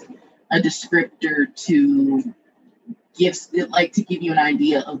just a descriptor to give you an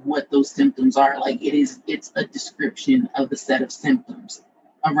idea of what those symptoms are. Like it's a description of a set of symptoms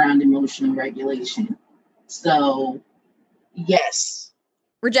around emotional regulation. So yes.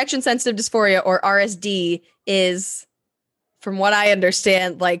 Rejection sensitive dysphoria, or RSD, is, from what I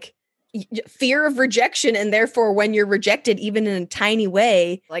understand, like fear of rejection, and therefore when you're rejected, even in a tiny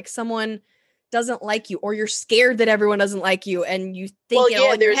way, like someone doesn't like you, or you're scared that everyone doesn't like you, and you think it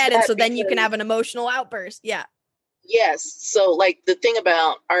all in your head, and so then you can have an emotional outburst. Yeah. Yes. So, like, the thing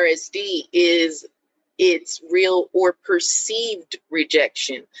about RSD is it's real or perceived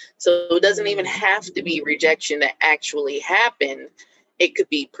rejection. So it doesn't even have to be rejection that actually happened. It could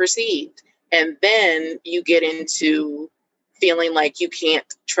be perceived. And then you get into feeling like you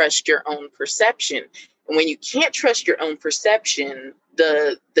can't trust your own perception. And when you can't trust your own perception,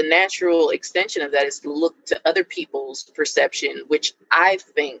 the natural extension of that is to look to other people's perception, which I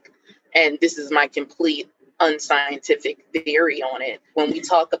think, and this is my complete unscientific theory on it, when we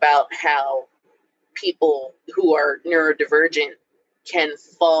talk about how people who are neurodivergent can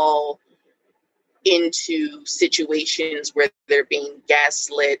fall into situations where they're being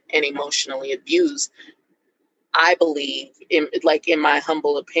gaslit and emotionally abused, I believe, in my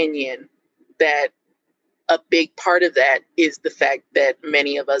humble opinion, that a big part of that is the fact that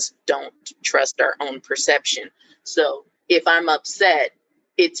many of us don't trust our own perception. So if I'm upset,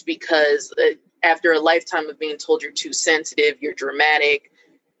 it's because after a lifetime of being told you're too sensitive, you're dramatic,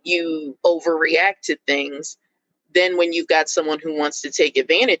 you overreact to things. Then when you've got someone who wants to take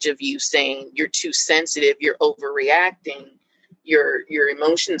advantage of you saying you're too sensitive, you're overreacting, your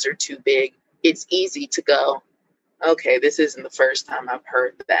emotions are too big, it's easy to go, okay, this isn't the first time I've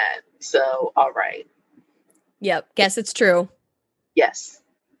heard that. So, all right. Yep. Guess it's true. Yes.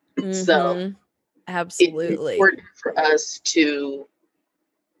 Mm-hmm. So absolutely. It's important for us to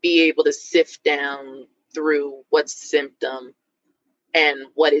be able to sift down through what's symptom and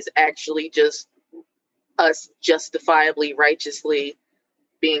what is actually just us justifiably, righteously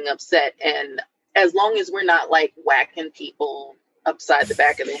being upset. And as long as we're not like whacking people upside the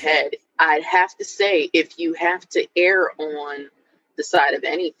back of the head, I'd have to say, if you have to err on the side of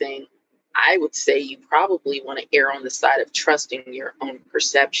anything, I would say you probably want to err on the side of trusting your own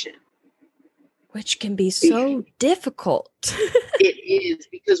perception. Which can be so difficult. It is,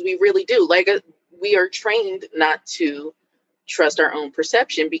 because we really do. We are trained not to trust our own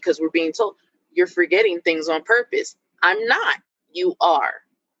perception because we're being told, you're forgetting things on purpose. I'm not. You are.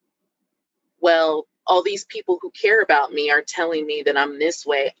 Well, all these people who care about me are telling me that I'm this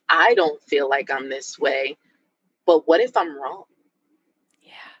way. I don't feel like I'm this way. But what if I'm wrong?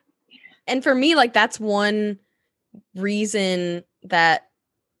 Yeah. And for me, like, that's one reason that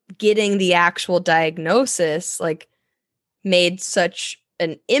getting the actual diagnosis, like, made such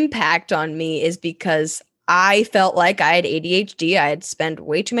an impact on me, is because I felt like I had ADHD. I had spent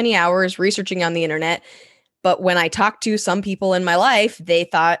way too many hours researching on the internet. But when I talked to some people in my life, they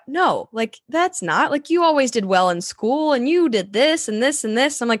thought, no, like, that's not, like, you always did well in school and you did this and this and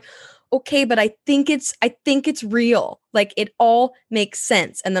this. I'm like, okay, but I think it's real. Like, it all makes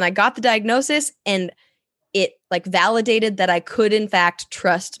sense. And then I got the diagnosis, and it, like, validated that I could in fact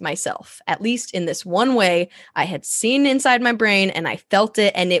trust myself, at least in this one way. I had seen inside my brain and I felt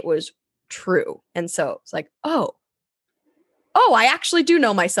it, and it was true. And so it's like, oh, I actually do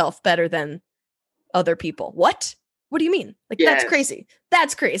know myself better than other people. What do you mean? Like, yes.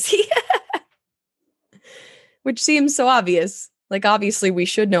 That's crazy. Which seems so obvious. Like, obviously we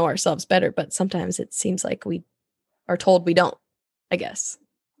should know ourselves better, but sometimes it seems like we are told we don't, I guess.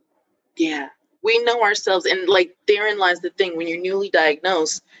 Yeah, we know ourselves. And, like, therein lies the thing. When you're newly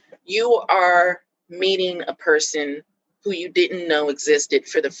diagnosed, you are meeting a person who you didn't know existed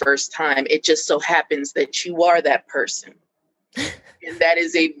for the first time. It just so happens that you are that person. And that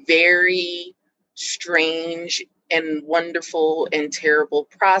is a very strange and wonderful and terrible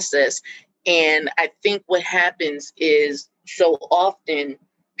process. And I think what happens is, so often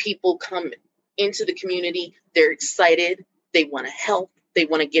people come into the community, they're excited, they want to help, they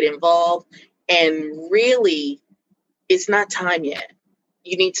want to get involved, and really it's not time yet.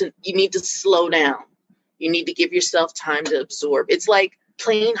 You need to slow down. You need to give yourself time to absorb. It's like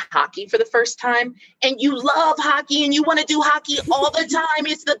playing hockey for the first time and you love hockey and you want to do hockey all the time.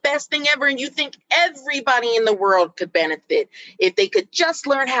 It's the best thing ever. And you think everybody in the world could benefit if they could just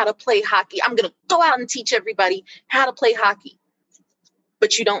learn how to play hockey. I'm going to go out and teach everybody how to play hockey.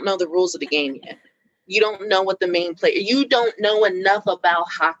 But you don't know the rules of the game yet. You don't know what the main player, you don't know enough about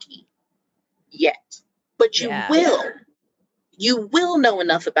hockey yet, but you will. You will know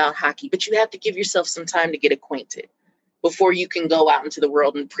enough about hockey, but you have to give yourself some time to get acquainted before you can go out into the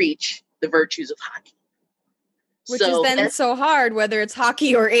world and preach the virtues of hockey. Which is then so hard, whether it's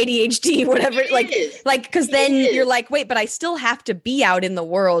hockey or ADHD, whatever. Because then you're like, wait, but I still have to be out in the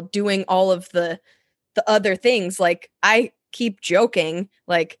world doing all of the other things. Like, I keep joking,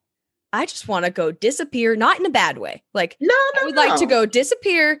 like, I just want to go disappear, not in a bad way. Like, I would like to go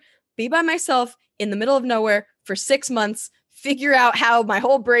disappear, be by myself in the middle of nowhere for 6 months, figure out how my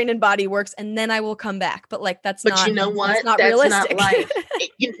whole brain and body works, and then I will come back. But like, that's not, you know what? That's realistic. Not life.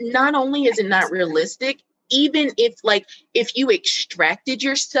 Not only is it not realistic, even if you extracted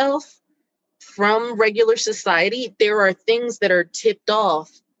yourself from regular society, there are things that are tipped off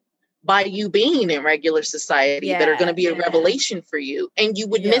by you being in regular society that are going to be a revelation for you, and you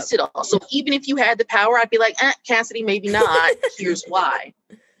would miss it all. So even if you had the power, I'd be like, Cassidy, maybe not. Here's why.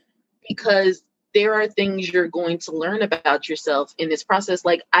 Because there are things you're going to learn about yourself in this process.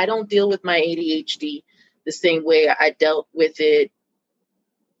 Like, I don't deal with my ADHD the same way I dealt with it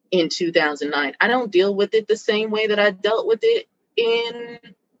in 2009. I don't deal with it the same way that I dealt with it in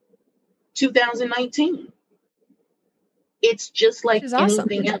 2019. It's just like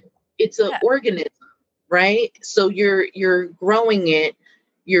anything else. It's an organism, right? So you're growing it,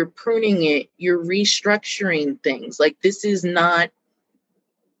 you're pruning it, you're restructuring things. Like, this is not,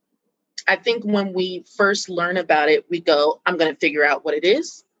 I think when we first learn about it, we go, I'm going to figure out what it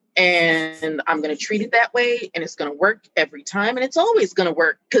is and I'm going to treat it that way. And it's going to work every time. And it's always going to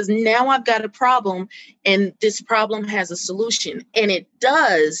work because now I've got a problem and this problem has a solution, and it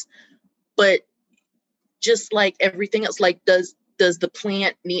does. But just like everything else, like, does the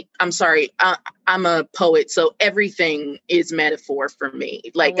plant need, I'm sorry, I'm a poet, so everything is metaphor for me.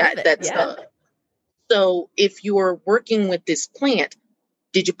 Like, so if you're working with this plant,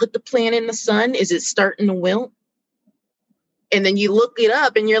 did you put the plant in the sun? Is it starting to wilt? And then you look it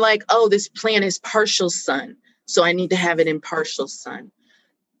up and you're like, oh, this plant is partial sun, so I need to have it in partial sun.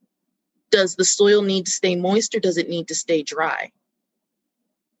 Does the soil need to stay moist or does it need to stay dry?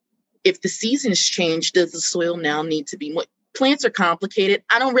 If the seasons change, does the soil now need to be moist? Plants are complicated.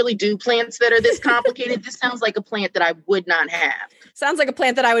 I don't really do plants that are this complicated. This sounds like a plant that I would not have. Sounds like a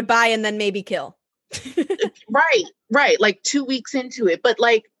plant that I would buy and then maybe kill. Right. Like 2 weeks into it. But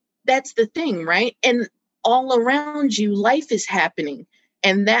like, that's the thing, right? And all around you, life is happening,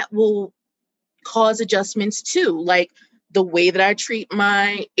 and that will cause adjustments too. Like, the way that I treat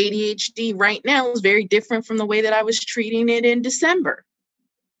my ADHD right now is very different from the way that I was treating it in December.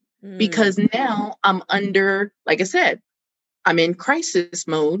 Because now I'm under, like I said, I'm in crisis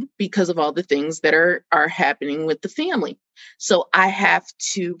mode because of all the things that are happening with the family. So I have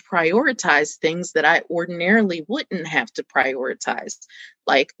to prioritize things that I ordinarily wouldn't have to prioritize,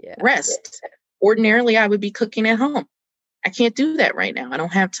 like rest. Ordinarily, I would be cooking at home. I can't do that right now. I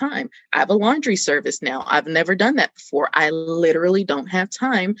don't have time. I have a laundry service now. I've never done that before. I literally don't have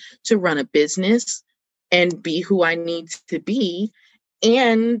time to run a business and be who I need to be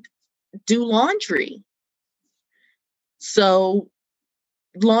and do laundry. So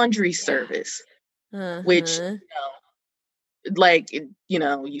laundry service, which,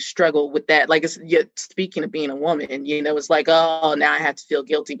 you struggle with that. Like, speaking of being a woman, it's like, oh, now I have to feel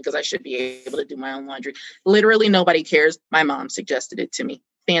guilty because I should be able to do my own laundry. Literally nobody cares. My mom suggested it to me.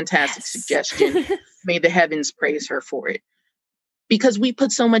 Fantastic suggestion. May the heavens praise her for it. Because we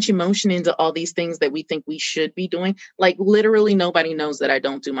put so much emotion into all these things that we think we should be doing. Like, literally nobody knows that I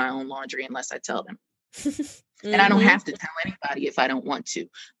don't do my own laundry unless I tell them. And I don't have to tell anybody if I don't want to.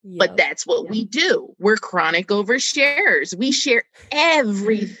 But that's what we do. We're chronic oversharers. We share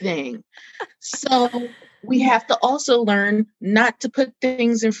everything. So we have to also learn not to put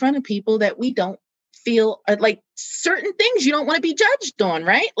things in front of people that we don't feel like certain things you don't want to be judged on,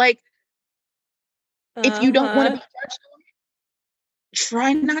 right? Like, if you don't want to be judged on,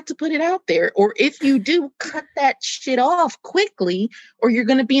 try not to put it out there. Or if you do, cut that shit off quickly, or you're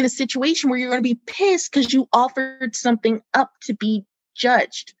going to be in a situation where you're going to be pissed because you offered something up to be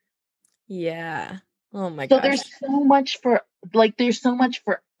judged. Yeah. Oh my gosh. So there's so much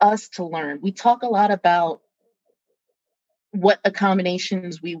for us to learn. We talk a lot about what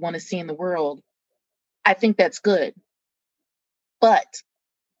accommodations we want to see in the world. I think that's good. But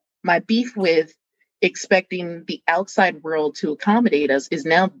my beef with expecting the outside world to accommodate us is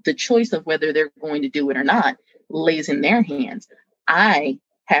now the choice of whether they're going to do it or not lays in their hands. I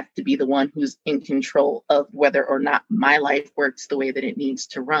have to be the one who's in control of whether or not my life works the way that it needs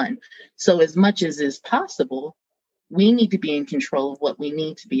to run. So as much as is possible, we need to be in control of what we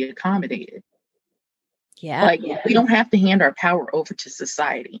need to be accommodated. Yeah. Like, we don't have to hand our power over to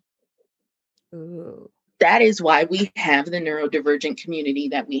society. Ooh. That is why we have the neurodivergent community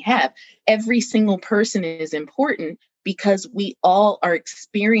that we have. Every single person is important because we all are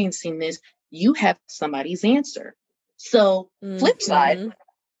experiencing this. You have somebody's answer. So, flip side,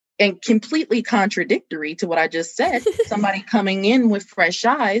 and completely contradictory to what I just said, somebody coming in with fresh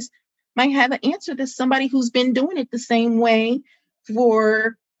eyes might have an answer that somebody who's been doing it the same way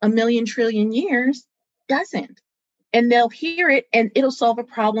for a million trillion years doesn't. And they'll hear it and it'll solve a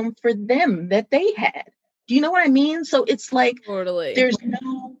problem for them that they had. Do you know what I mean? So it's like, totally. There's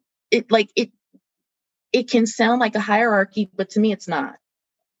no, it can sound like a hierarchy, but to me, it's not.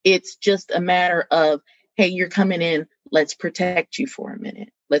 It's just a matter of, hey, you're coming in, let's protect you for a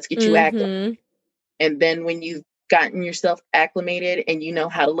minute. Let's get you acclimated. And then when you've gotten yourself acclimated and you know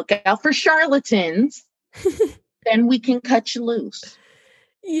how to look out for charlatans, then we can cut you loose.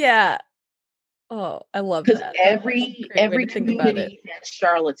 Yeah. Oh, I love that. Because every community has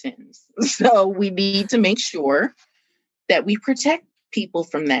charlatans. So we need to make sure that we protect people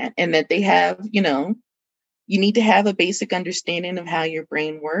from that and that they have, you need to have a basic understanding of how your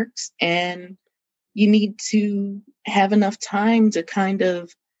brain works. And you need to have enough time to kind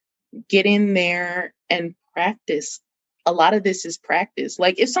of get in there and practice. A lot of this is practice.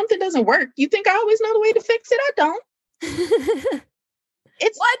 Like, if something doesn't work, you think I always know the way to fix it? I don't.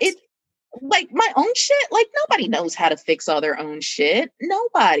 It's like my own shit. Like, nobody knows how to fix all their own shit.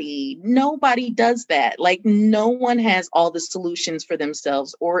 Nobody does that. Like, no one has all the solutions for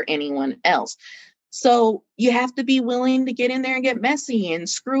themselves or anyone else. So you have to be willing to get in there and get messy and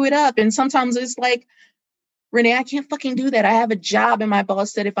screw it up. And sometimes it's like, Renee, I can't fucking do that. I have a job and my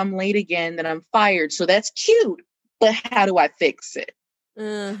boss said if I'm late again, then I'm fired. So that's cute. But how do I fix it?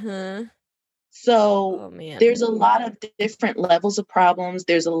 So there's a lot of different levels of problems.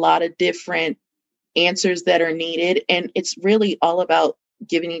 There's a lot of different answers that are needed. And it's really all about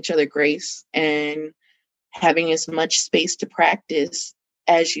giving each other grace and having as much space to practice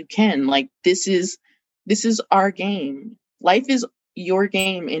as you can. Like, this is our game. Life is your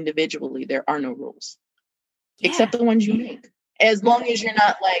game individually. There are no rules except the ones you make. As long as you're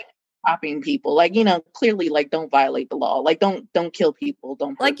not like popping people, like, clearly, like, don't violate the law. Like, don't kill people.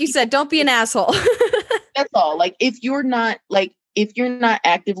 Don't, like you said, don't be an asshole. That's all. Like, if you're not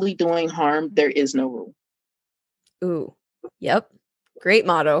actively doing harm, there is no rule. Ooh, yep. Great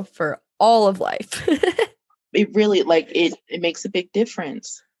motto for all of life. It really, it makes a big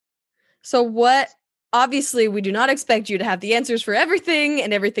difference. So obviously we do not expect you to have the answers for everything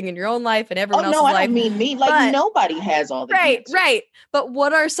and everything in your own life and everyone else's life. I don't mean me. Like, nobody has all the answers. Right. But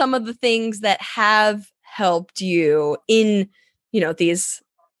what are some of the things that have helped you in, these,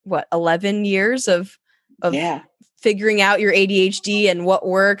 11 years of figuring out your ADHD and what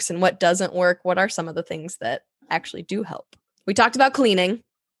works and what doesn't work? What are some of the things that actually do help? We talked about cleaning.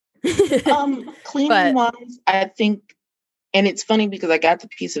 Cleaning wise, I think, and it's funny because I got the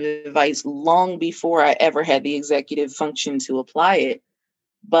piece of advice long before I ever had the executive function to apply it,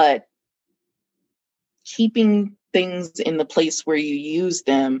 but keeping things in the place where you use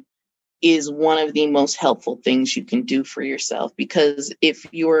them is one of the most helpful things you can do for yourself. Because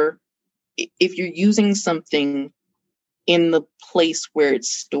if you're using something in the place where it's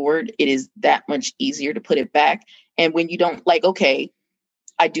stored, it is that much easier to put it back. And when you don't, like, okay,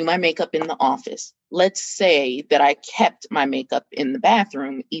 I do my makeup in the office. Let's say that I kept my makeup in the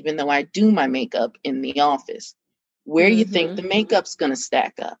bathroom, even though I do my makeup in the office. Where you think the makeup's going to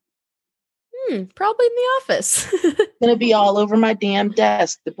stack up? Probably in the office. It's going to be all over my damn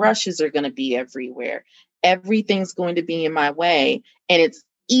desk. The brushes are going to be everywhere. Everything's going to be in my way. And it's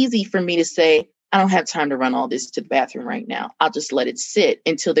easy for me to say, I don't have time to run all this to the bathroom right now. I'll just let it sit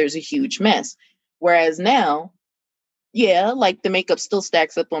until there's a huge mess. Whereas now, like, the makeup still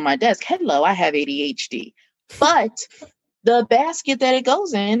stacks up on my desk. Hello, I have ADHD. But the basket that it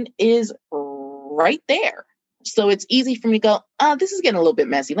goes in is right there. So it's easy for me to go, this is getting a little bit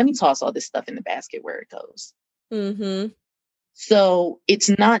messy. Let me toss all this stuff in the basket where it goes. So it's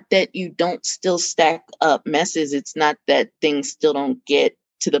not that you don't still stack up messes. It's not that things still don't get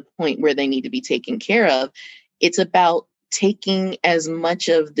to the point where they need to be taken care of. It's about taking as much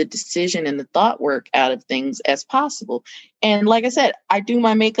of the decision and the thought work out of things as possible. And like I said, I do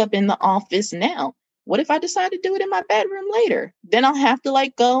my makeup in the office now. What if I decide to do it in my bedroom later? Then I'll have to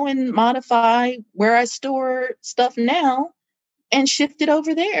like go and modify where I store stuff now and shift it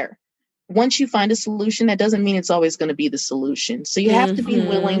over there. Once you find a solution, that doesn't mean it's always going to be the solution. So you have to be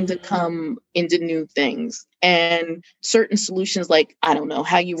willing to come into new things, and certain solutions, like, I don't know,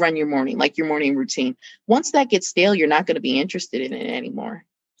 how you run your morning, like your morning routine. Once that gets stale, you're not going to be interested in it anymore.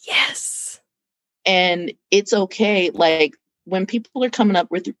 Yes. And it's okay. Like, when people are coming up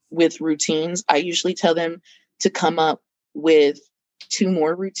with routines, I usually tell them to come up with 2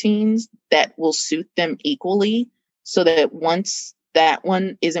 more routines that will suit them equally, so that once that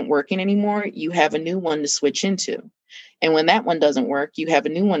one isn't working anymore, you have a new one to switch into. And when that one doesn't work, you have a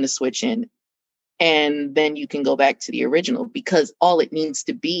new one to switch in. And then you can go back to the original, because all it needs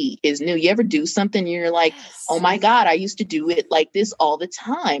to be is new. You ever do something, you're like, oh my God, I used to do it like this all the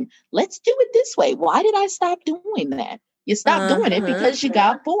time. Let's do it this way. Why did I stop doing that? You stopped doing it because you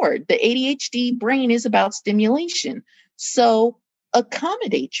got bored. The ADHD brain is about stimulation. So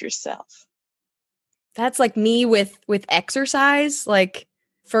accommodate yourself. That's like me with exercise. Like,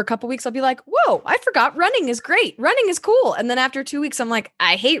 for a couple weeks, I'll be like, whoa, I forgot running is great. Running is cool. And then after 2 weeks, I'm like,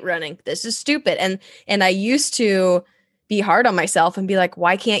 I hate running. This is stupid. And I used to be hard on myself and be like,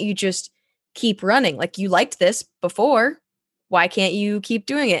 why can't you just keep running? Like, you liked this before. Why can't you keep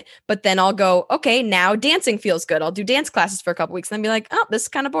doing it? But then I'll go, okay, now dancing feels good. I'll do dance classes for a couple weeks and then be like, oh, this is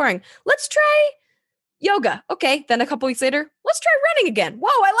kind of boring. Let's try yoga. Okay. Then a couple weeks later, let's try running again. Whoa,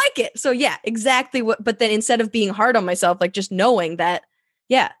 I like it. So yeah, exactly what, but then instead of being hard on myself, like just knowing that,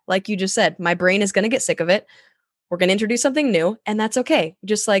 yeah, like you just said, my brain is going to get sick of it. We're going to introduce something new, and that's okay.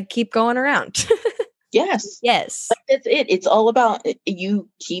 Just like keep going around. Yes. Yes. But that's it. It's all about you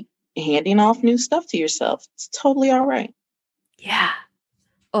keep handing off new stuff to yourself. It's totally all right. Yeah.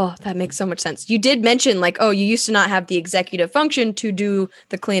 Oh, that makes so much sense. You did mention like, oh, you used to not have the executive function to do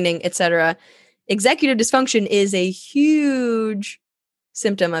the cleaning, etc. Executive dysfunction is a huge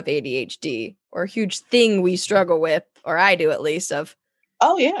symptom of ADHD, or a huge thing we struggle with, or I do at least, of,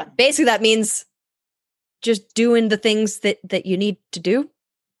 oh yeah, basically that means just doing the things that you need to do,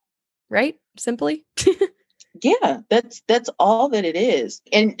 right? Simply. yeah, that's all that it is.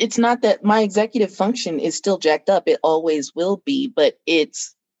 And it's not that my executive function is still jacked up. It always will be, but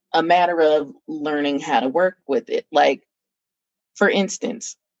it's a matter of learning how to work with it. Like, for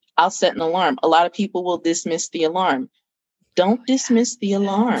instance, I'll set an alarm. A lot of people will dismiss the alarm. Don't dismiss the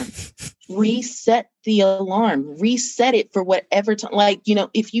alarm. Reset the alarm. Reset it for whatever time. Like,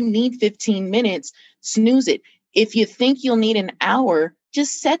 if you need 15 minutes, snooze it. If you think you'll need an hour,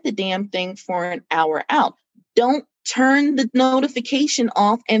 just set the damn thing for an hour out. Don't turn the notification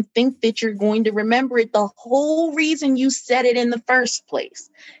off and think that you're going to remember it. The whole reason you set it in the first place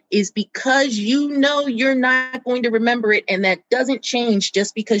is because you're not going to remember it, and that doesn't change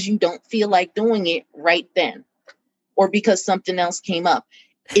just because you don't feel like doing it right then, or because something else came up.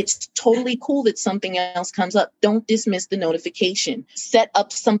 It's totally cool that something else comes up. Don't dismiss the notification. Set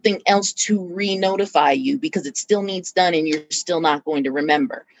up something else to re-notify you, because it still needs done and you're still not going to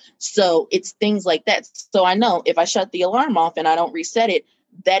remember. So it's things like that. So I know if I shut the alarm off and I don't reset it,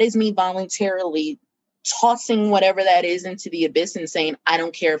 that is me voluntarily tossing whatever that is into the abyss and saying, I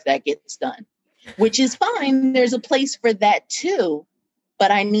don't care if that gets done, which is fine. There's a place for that too, but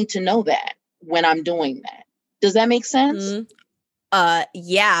I need to know that when I'm doing that. Does that make sense? Mm-hmm.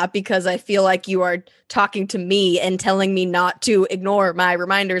 Yeah, because I feel like you are talking to me and telling me not to ignore my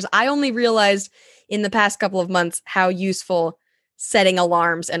reminders. I only realized in the past couple of months how useful setting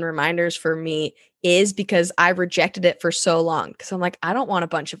alarms and reminders for me is, because I rejected it for so long. Because I'm like, I don't want a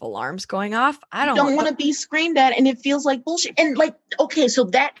bunch of alarms going off. I don't want to be screamed at, and it feels like bullshit. And like, okay, so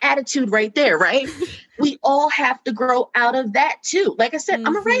that attitude right there, right? We all have to grow out of that too. Like I said,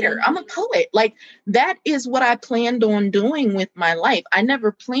 I'm a writer, I'm a poet. Like, that is what I planned on doing with my life. I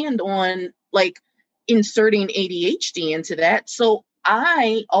never planned on like inserting ADHD into that. So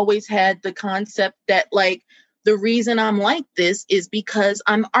I always had the concept that like, the reason I'm like this is because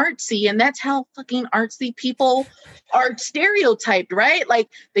I'm artsy, and that's how fucking artsy people are stereotyped, right? Like,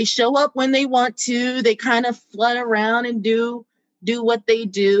 they show up when they want to, they kind of flut around and do what they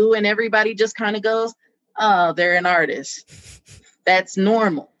do, and everybody just kind of goes, oh, they're an artist. That's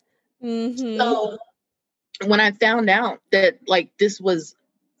normal. Mm-hmm. So when I found out that like this was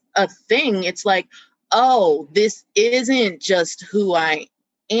a thing, it's like, oh, this isn't just who I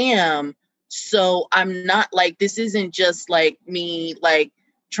am. So I'm not like, this isn't just like me, like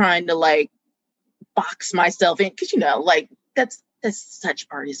trying to like box myself in. Cause like that's such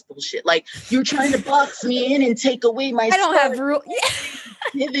artist bullshit. Like, you're trying to box me in and take away my I don't have real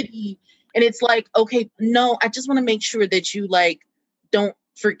creativity. And it's like, okay, no, I just want to make sure that you like, don't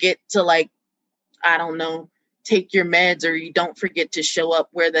forget to like I don't know, take your meds, or you don't forget to show up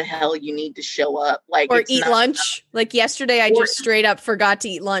where the hell you need to show up. Like, or eat lunch. Like yesterday, I just straight up forgot to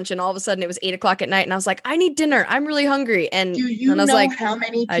eat lunch, and all of a sudden it was 8:00 at night, and I was like, I need dinner. I'm really hungry. And do you I was know like, how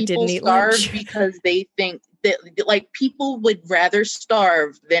many I people didn't eat starve lunch. because they think that, like, people would rather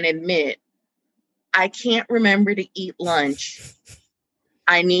starve than admit, I can't remember to eat lunch.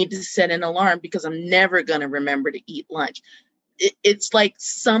 I need to set an alarm because I'm never going to remember to eat lunch. It's like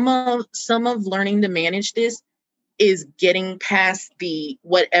some of learning to manage this is getting past the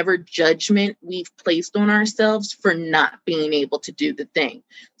whatever judgment we've placed on ourselves for not being able to do the thing.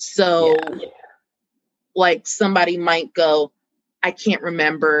 So like somebody might go, I can't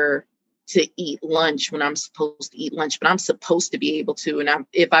remember to eat lunch when I'm supposed to eat lunch, but I'm supposed to be able to. And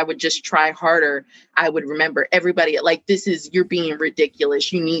if I would just try harder, I would remember. Everybody, like, you're being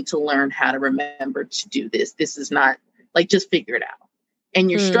ridiculous. You need to learn how to remember to do this. This is not, like, just figure it out.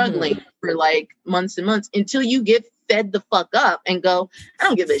 And you're struggling for like months and months until you get fed the fuck up and go, I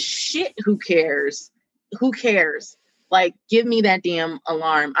don't give a shit. Who cares? Who cares? Like, give me that damn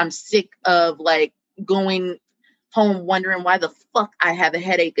alarm. I'm sick of like going home wondering why the fuck I have a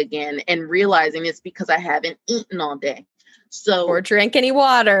headache again and realizing it's because I haven't eaten all day. So, or drink any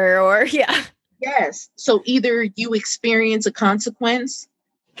water, or yes. So either you experience a consequence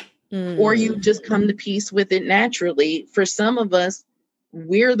or you just come to peace with it naturally. For some of us,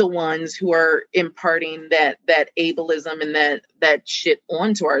 we're the ones who are imparting that ableism and that shit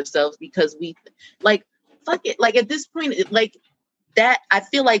onto ourselves because we like, fuck it. Like at this point, like that, I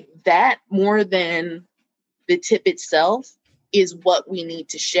feel like that more than the tip itself is what we need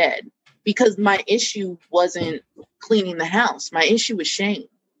to shed, because my issue wasn't cleaning the house. My issue was shame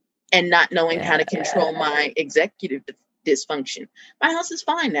and not knowing how to control my executive dysfunction. My house is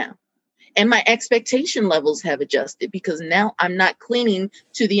fine now. And my expectation levels have adjusted because now I'm not cleaning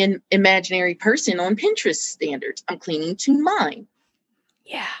to the imaginary person on Pinterest standards. I'm cleaning to mine.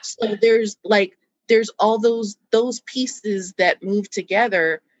 Yeah. So there's all those pieces that move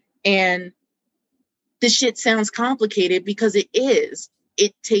together, and the shit sounds complicated because it is.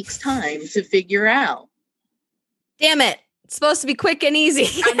 It takes time to figure out. Damn it. It's supposed to be quick and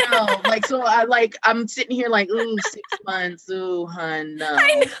easy. I know. Like, so I'm sitting here like, ooh, 6 months. Ooh, hun, no.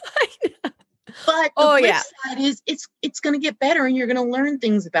 I know. But the flip side is it's going to get better and you're going to learn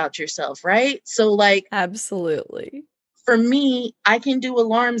things about yourself, right? So like, absolutely. For me, I can do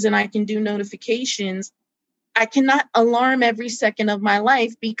alarms and I can do notifications. I cannot alarm every second of my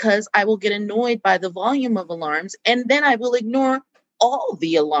life because I will get annoyed by the volume of alarms, and then I will ignore all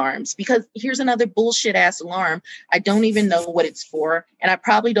the alarms because here's another bullshit ass alarm. I don't even know what it's for, and I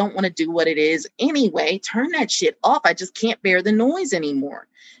probably don't want to do what it is anyway. Turn that shit off. I just can't bear the noise anymore.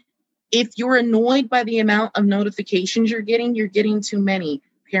 If you're annoyed by the amount of notifications you're getting too many.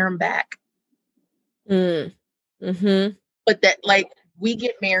 Pare them back. But that, like, we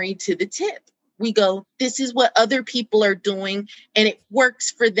get married to the tip. We go, this is what other people are doing and it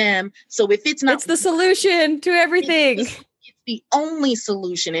works for them. So if it's not, it's the solution to everything. It's the only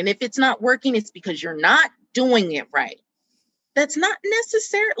solution. And if it's not working, it's because you're not doing it right. That's not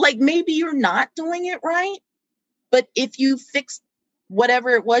necessary. Like, maybe you're not doing it right, but if you fix whatever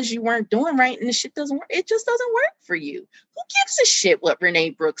it was you weren't doing right and the shit doesn't work, it just doesn't work for you. Who gives a shit what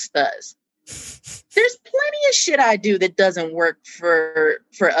Renee Brooks does? There's plenty of shit I do that doesn't work for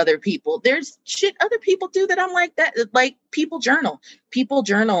other people. There's shit other people do that I'm like, that, like people journal,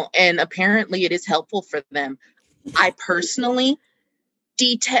 and apparently it is helpful for them. I personally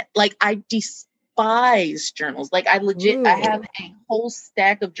I despise journals. Like I have a whole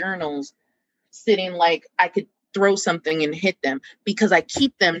stack of journals sitting, like I could throw something and hit them because I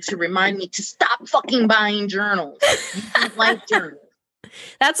keep them to remind me to stop fucking buying journals. You don't like journals.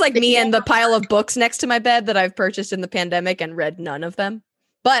 That's like me and the pile of books next to my bed that I've purchased in the pandemic and read none of them.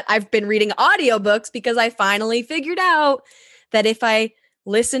 But I've been reading audiobooks because I finally figured out that if I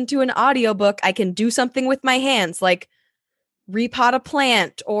listen to an audiobook, I can do something with my hands, like repot a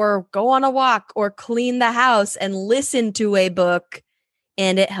plant or go on a walk or clean the house and listen to a book.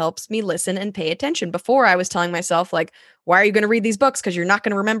 And it helps me listen and pay attention. Before I was telling myself, like, why are you going to read these books? Because you're not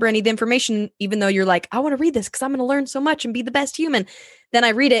going to remember any of the information, even though you're like, I want to read this because I'm going to learn so much and be the best human. Then I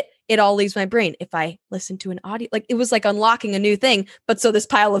read it. It all leaves my brain. If I listen to an audio, like it was like unlocking a new thing. But so this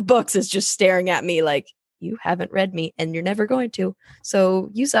pile of books is just staring at me like, you haven't read me and you're never going to. So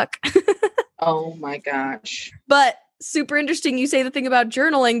you suck. Oh my gosh. But super interesting. You say the thing about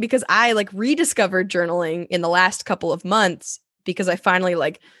journaling because I like rediscovered journaling in the last couple of months because I finally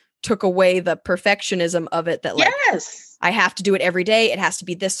like took away the perfectionism of it that like Yes. I have to do it every day. It has to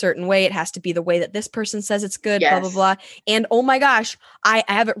be this certain way. It has to be the way that this person says it's good, blah, blah, Yes. blah. And oh my gosh, I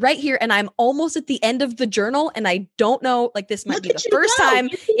have it right here and I'm almost at the end of the journal and I don't know, like this might Look be at the you first go. time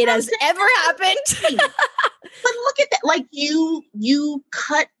You see it what I'm has saying? ever happened. But look at that. Like you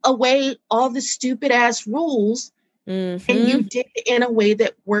cut away all the stupid ass rules and you did it in a way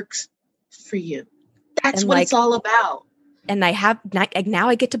that works for you. That's And what like- it's all about. And I have now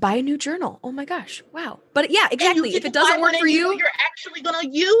I get to buy a new journal. Oh my gosh. Wow. But yeah, And you exactly. get If it to buy doesn't one work for and you, you're actually gonna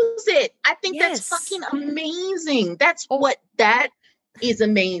use it. I think that's Yes. fucking amazing. That's Oh. what that is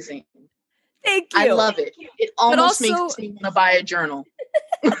amazing. thank you. I love it. It almost also- makes me want to buy a journal.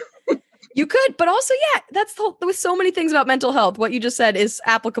 You could, but also, yeah, that's with so many things about mental health. What you just said is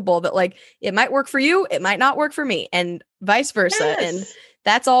applicable that like it might work for you, it might not work for me, and vice versa. Yes. And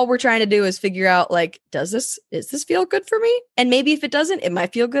that's all we're trying to do is figure out like, is this feel good for me? And maybe if it doesn't, it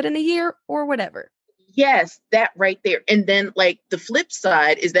might feel good in a year or whatever. Yes, that right there. And then like the flip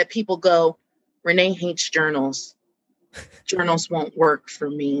side is that people go, Renee hates journals. Journals won't work for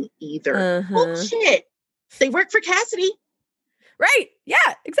me either. Uh-huh. Bullshit. They work for Cassidy. Right. Yeah,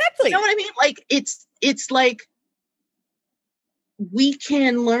 exactly. You know what I mean? Like it's like we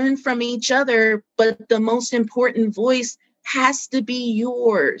can learn from each other, but the most important voice has to be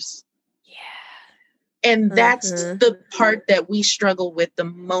yours. Yeah. And that's Mhm. the part that we struggle with the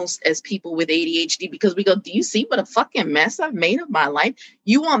most as people with ADHD, because we go, do you see what a fucking mess I've made of my life?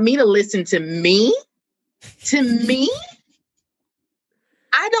 You want me to listen to me? To me?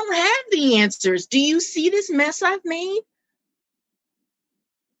 I don't have the answers. Do you see this mess I've made?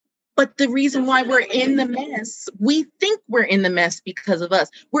 But the reason why we're in the mess, we think we're in the mess because of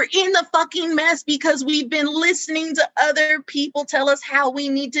us. We're in the fucking mess because we've been listening to other people tell us how we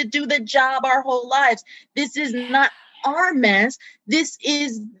need to do the job our whole lives. This is not our mess. This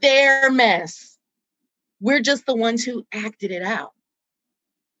is their mess. We're just the ones who acted it out.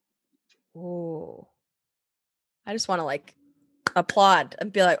 Oh, I just want to like applaud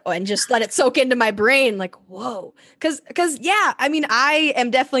and be like, oh, and just let it soak into my brain. Like, whoa. Cause yeah, I mean, I am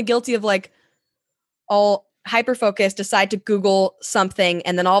definitely guilty of like all hyper focused, decide to Google something.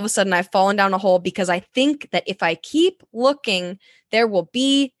 And then all of a sudden I've fallen down a hole because I think that if I keep looking, there will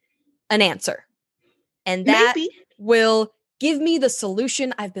be an answer. And that Maybe. will give me the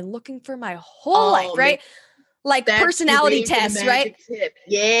solution I've been looking for my whole Oh, life, right? Like That's personality you gave me the tests, right? magic tip.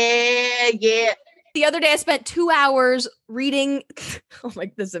 Yeah. The other day I spent 2 hours reading. Oh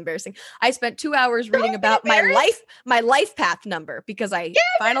my, this is embarrassing. I spent 2 hours reading about my life path number because I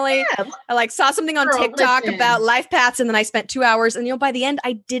finally I like saw something on Girl, TikTok listen. about life paths, and then I spent 2 hours, and by the end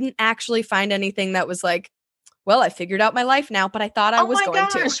I didn't actually find anything that was like, well, I figured out my life now, but I thought I was going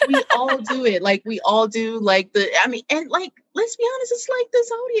to. We all do it. Like we all do like and like, let's be honest, it's like the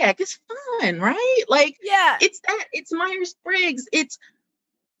Zodiac. It's fun, right? Like Yeah. it's Myers-Briggs. It's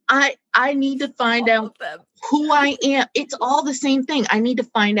I need to find All out of them. who I am. It's all the same thing. I need to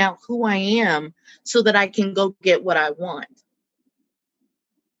find out who I am so that I can go get what I want.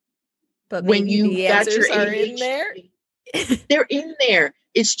 But When maybe you the got answers your are ADHD, in there. they're in there.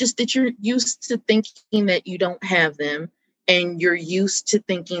 It's just that you're used to thinking that you don't have them, and you're used to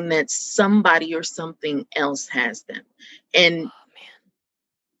thinking that somebody or something else has them. And Oh man.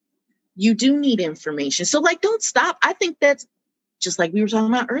 you do need information. So like, don't stop. I think that's just like we were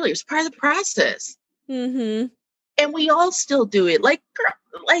talking about earlier. It's part of the process. Mm-hmm. And we all still do it. Like, girl,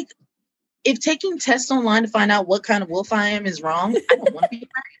 if taking tests online to find out what kind of wolf I am is wrong, I don't want to be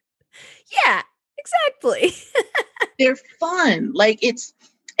right. Yeah, exactly. They're fun. Like, it's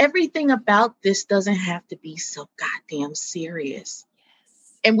everything about this doesn't have to be so goddamn serious.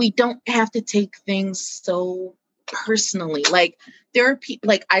 And we don't have to take things so personally. Like, there are people,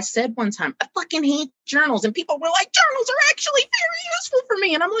 like I said one time, I fucking hate journals. And people were like, journals are actually very useful for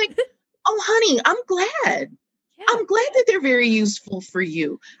me. And I'm like, oh, honey, I'm glad. Yeah. I'm glad that they're very useful for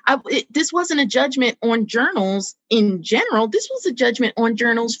you. This wasn't a judgment on journals in general. This was a judgment on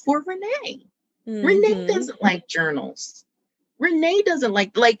journals for Renee. Renee Mhm. doesn't like journals. Renee doesn't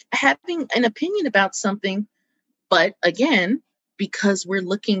like having an opinion about something. But again, because we're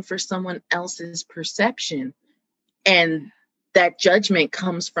looking for someone else's perception, and that judgment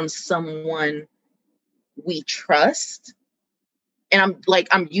comes from someone we trust. And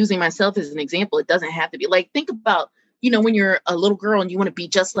I'm using myself as an example. It doesn't have to be like, think about, when you're a little girl and you want to be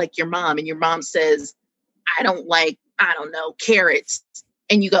just like your mom, and your mom says, I don't know, carrots.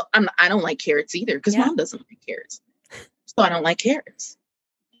 And you go, I don't like carrots either, because Yeah. mom doesn't like carrots. So I don't like carrots.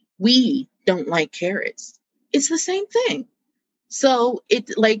 We don't like carrots. It's the same thing. So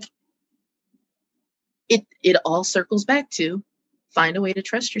it all circles back to find a way to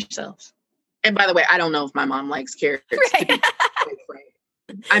trust yourself. And by the way, I don't know if my mom likes carrots. Right. To be quite frank.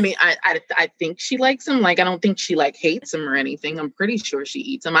 I mean, I think she likes them. Like, I don't think she like hates them or anything. I'm pretty sure she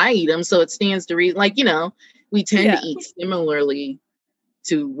eats them. I eat them, so it stands to reason. Like, you know, we tend to eat similarly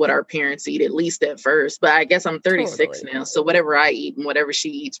to what our parents eat, at least at first. But I guess I'm 36 now, so whatever I eat and whatever she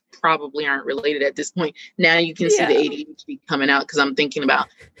eats probably aren't related at this point. Now you can see the ADHD coming out because I'm thinking about,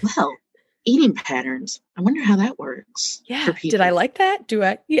 well, eating patterns. I wonder how that works. Yeah. For people. Did I like that? Do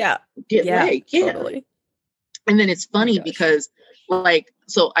I? Yeah. Totally. And then it's funny because, like,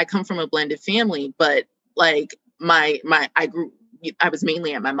 so I come from a blended family, but like I was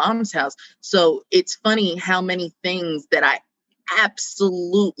mainly at my mom's house. So it's funny how many things that I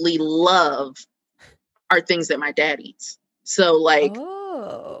absolutely love are things that my dad eats. So like,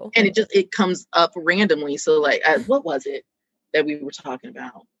 and it comes up randomly. So like, what was it that we were talking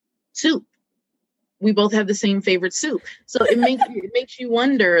about? Soup. We both have the same favorite soup. So it makes you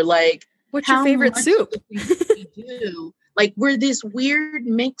wonder, like, what's your favorite soup? We do. Like, we're this weird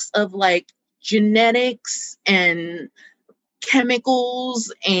mix of like genetics and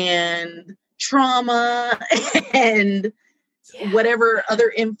chemicals and trauma and whatever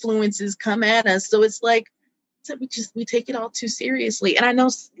other influences come at us. So it's like, we take it all too seriously. And I know,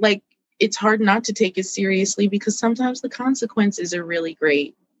 like, it's hard not to take it seriously because sometimes the consequences are really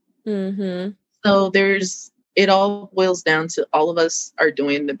great. Mm-hmm. So it all boils down to all of us are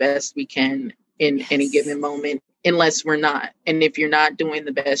doing the best we can in any given moment, unless we're not. And if you're not doing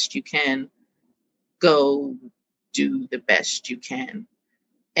the best you can, go do the best you can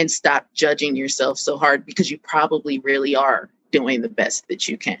and stop judging yourself so hard, because you probably really are doing the best that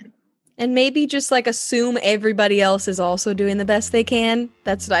you can. And maybe just like assume everybody else is also doing the best they can.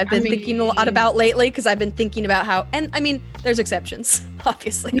 That's what I've been thinking a lot about lately, because I've been thinking about how, and I mean, there's exceptions,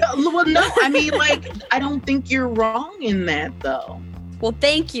 obviously. No, I mean, like, I don't think you're wrong in that, though. Well,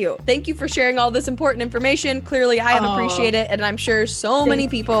 thank you. Thank you for sharing all this important information. Clearly, I have appreciated it, and I'm sure so many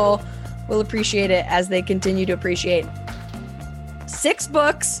people will appreciate it as they continue to appreciate 6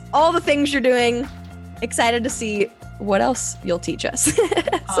 books, all the things you're doing. Excited to see what else you'll teach us.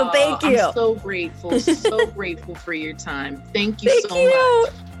 So thank you. I'm so grateful for your time. Thank you so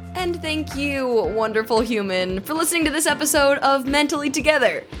much. And thank you, wonderful human, for listening to this episode of Mentally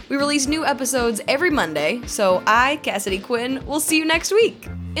Together. We release new episodes every Monday, so I, Cassidy Quinn, will see you next week.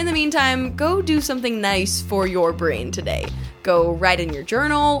 In the meantime, go do something nice for your brain today. Go write in your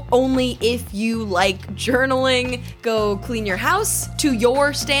journal, only if you like journaling. Go clean your house to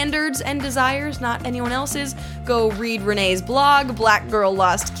your standards and desires, not anyone else's. Go read Renee's blog,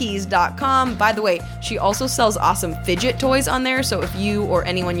 blackgirllostkeys.com. By the way, she also sells awesome fidget toys on there, so if you or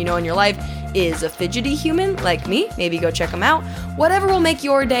anyone you know in your life is a fidgety human like me, maybe go check them out. Whatever will make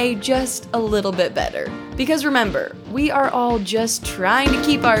your day just a little bit better. Because remember, we are all just trying to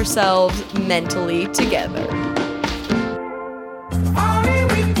keep ourselves mentally together.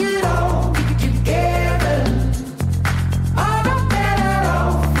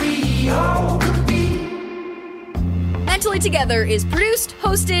 Mentally Together is produced,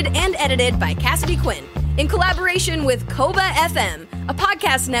 hosted, and edited by Cassidy Quinn in collaboration with Koba FM, a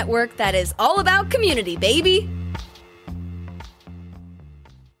podcast network that is all about community, baby.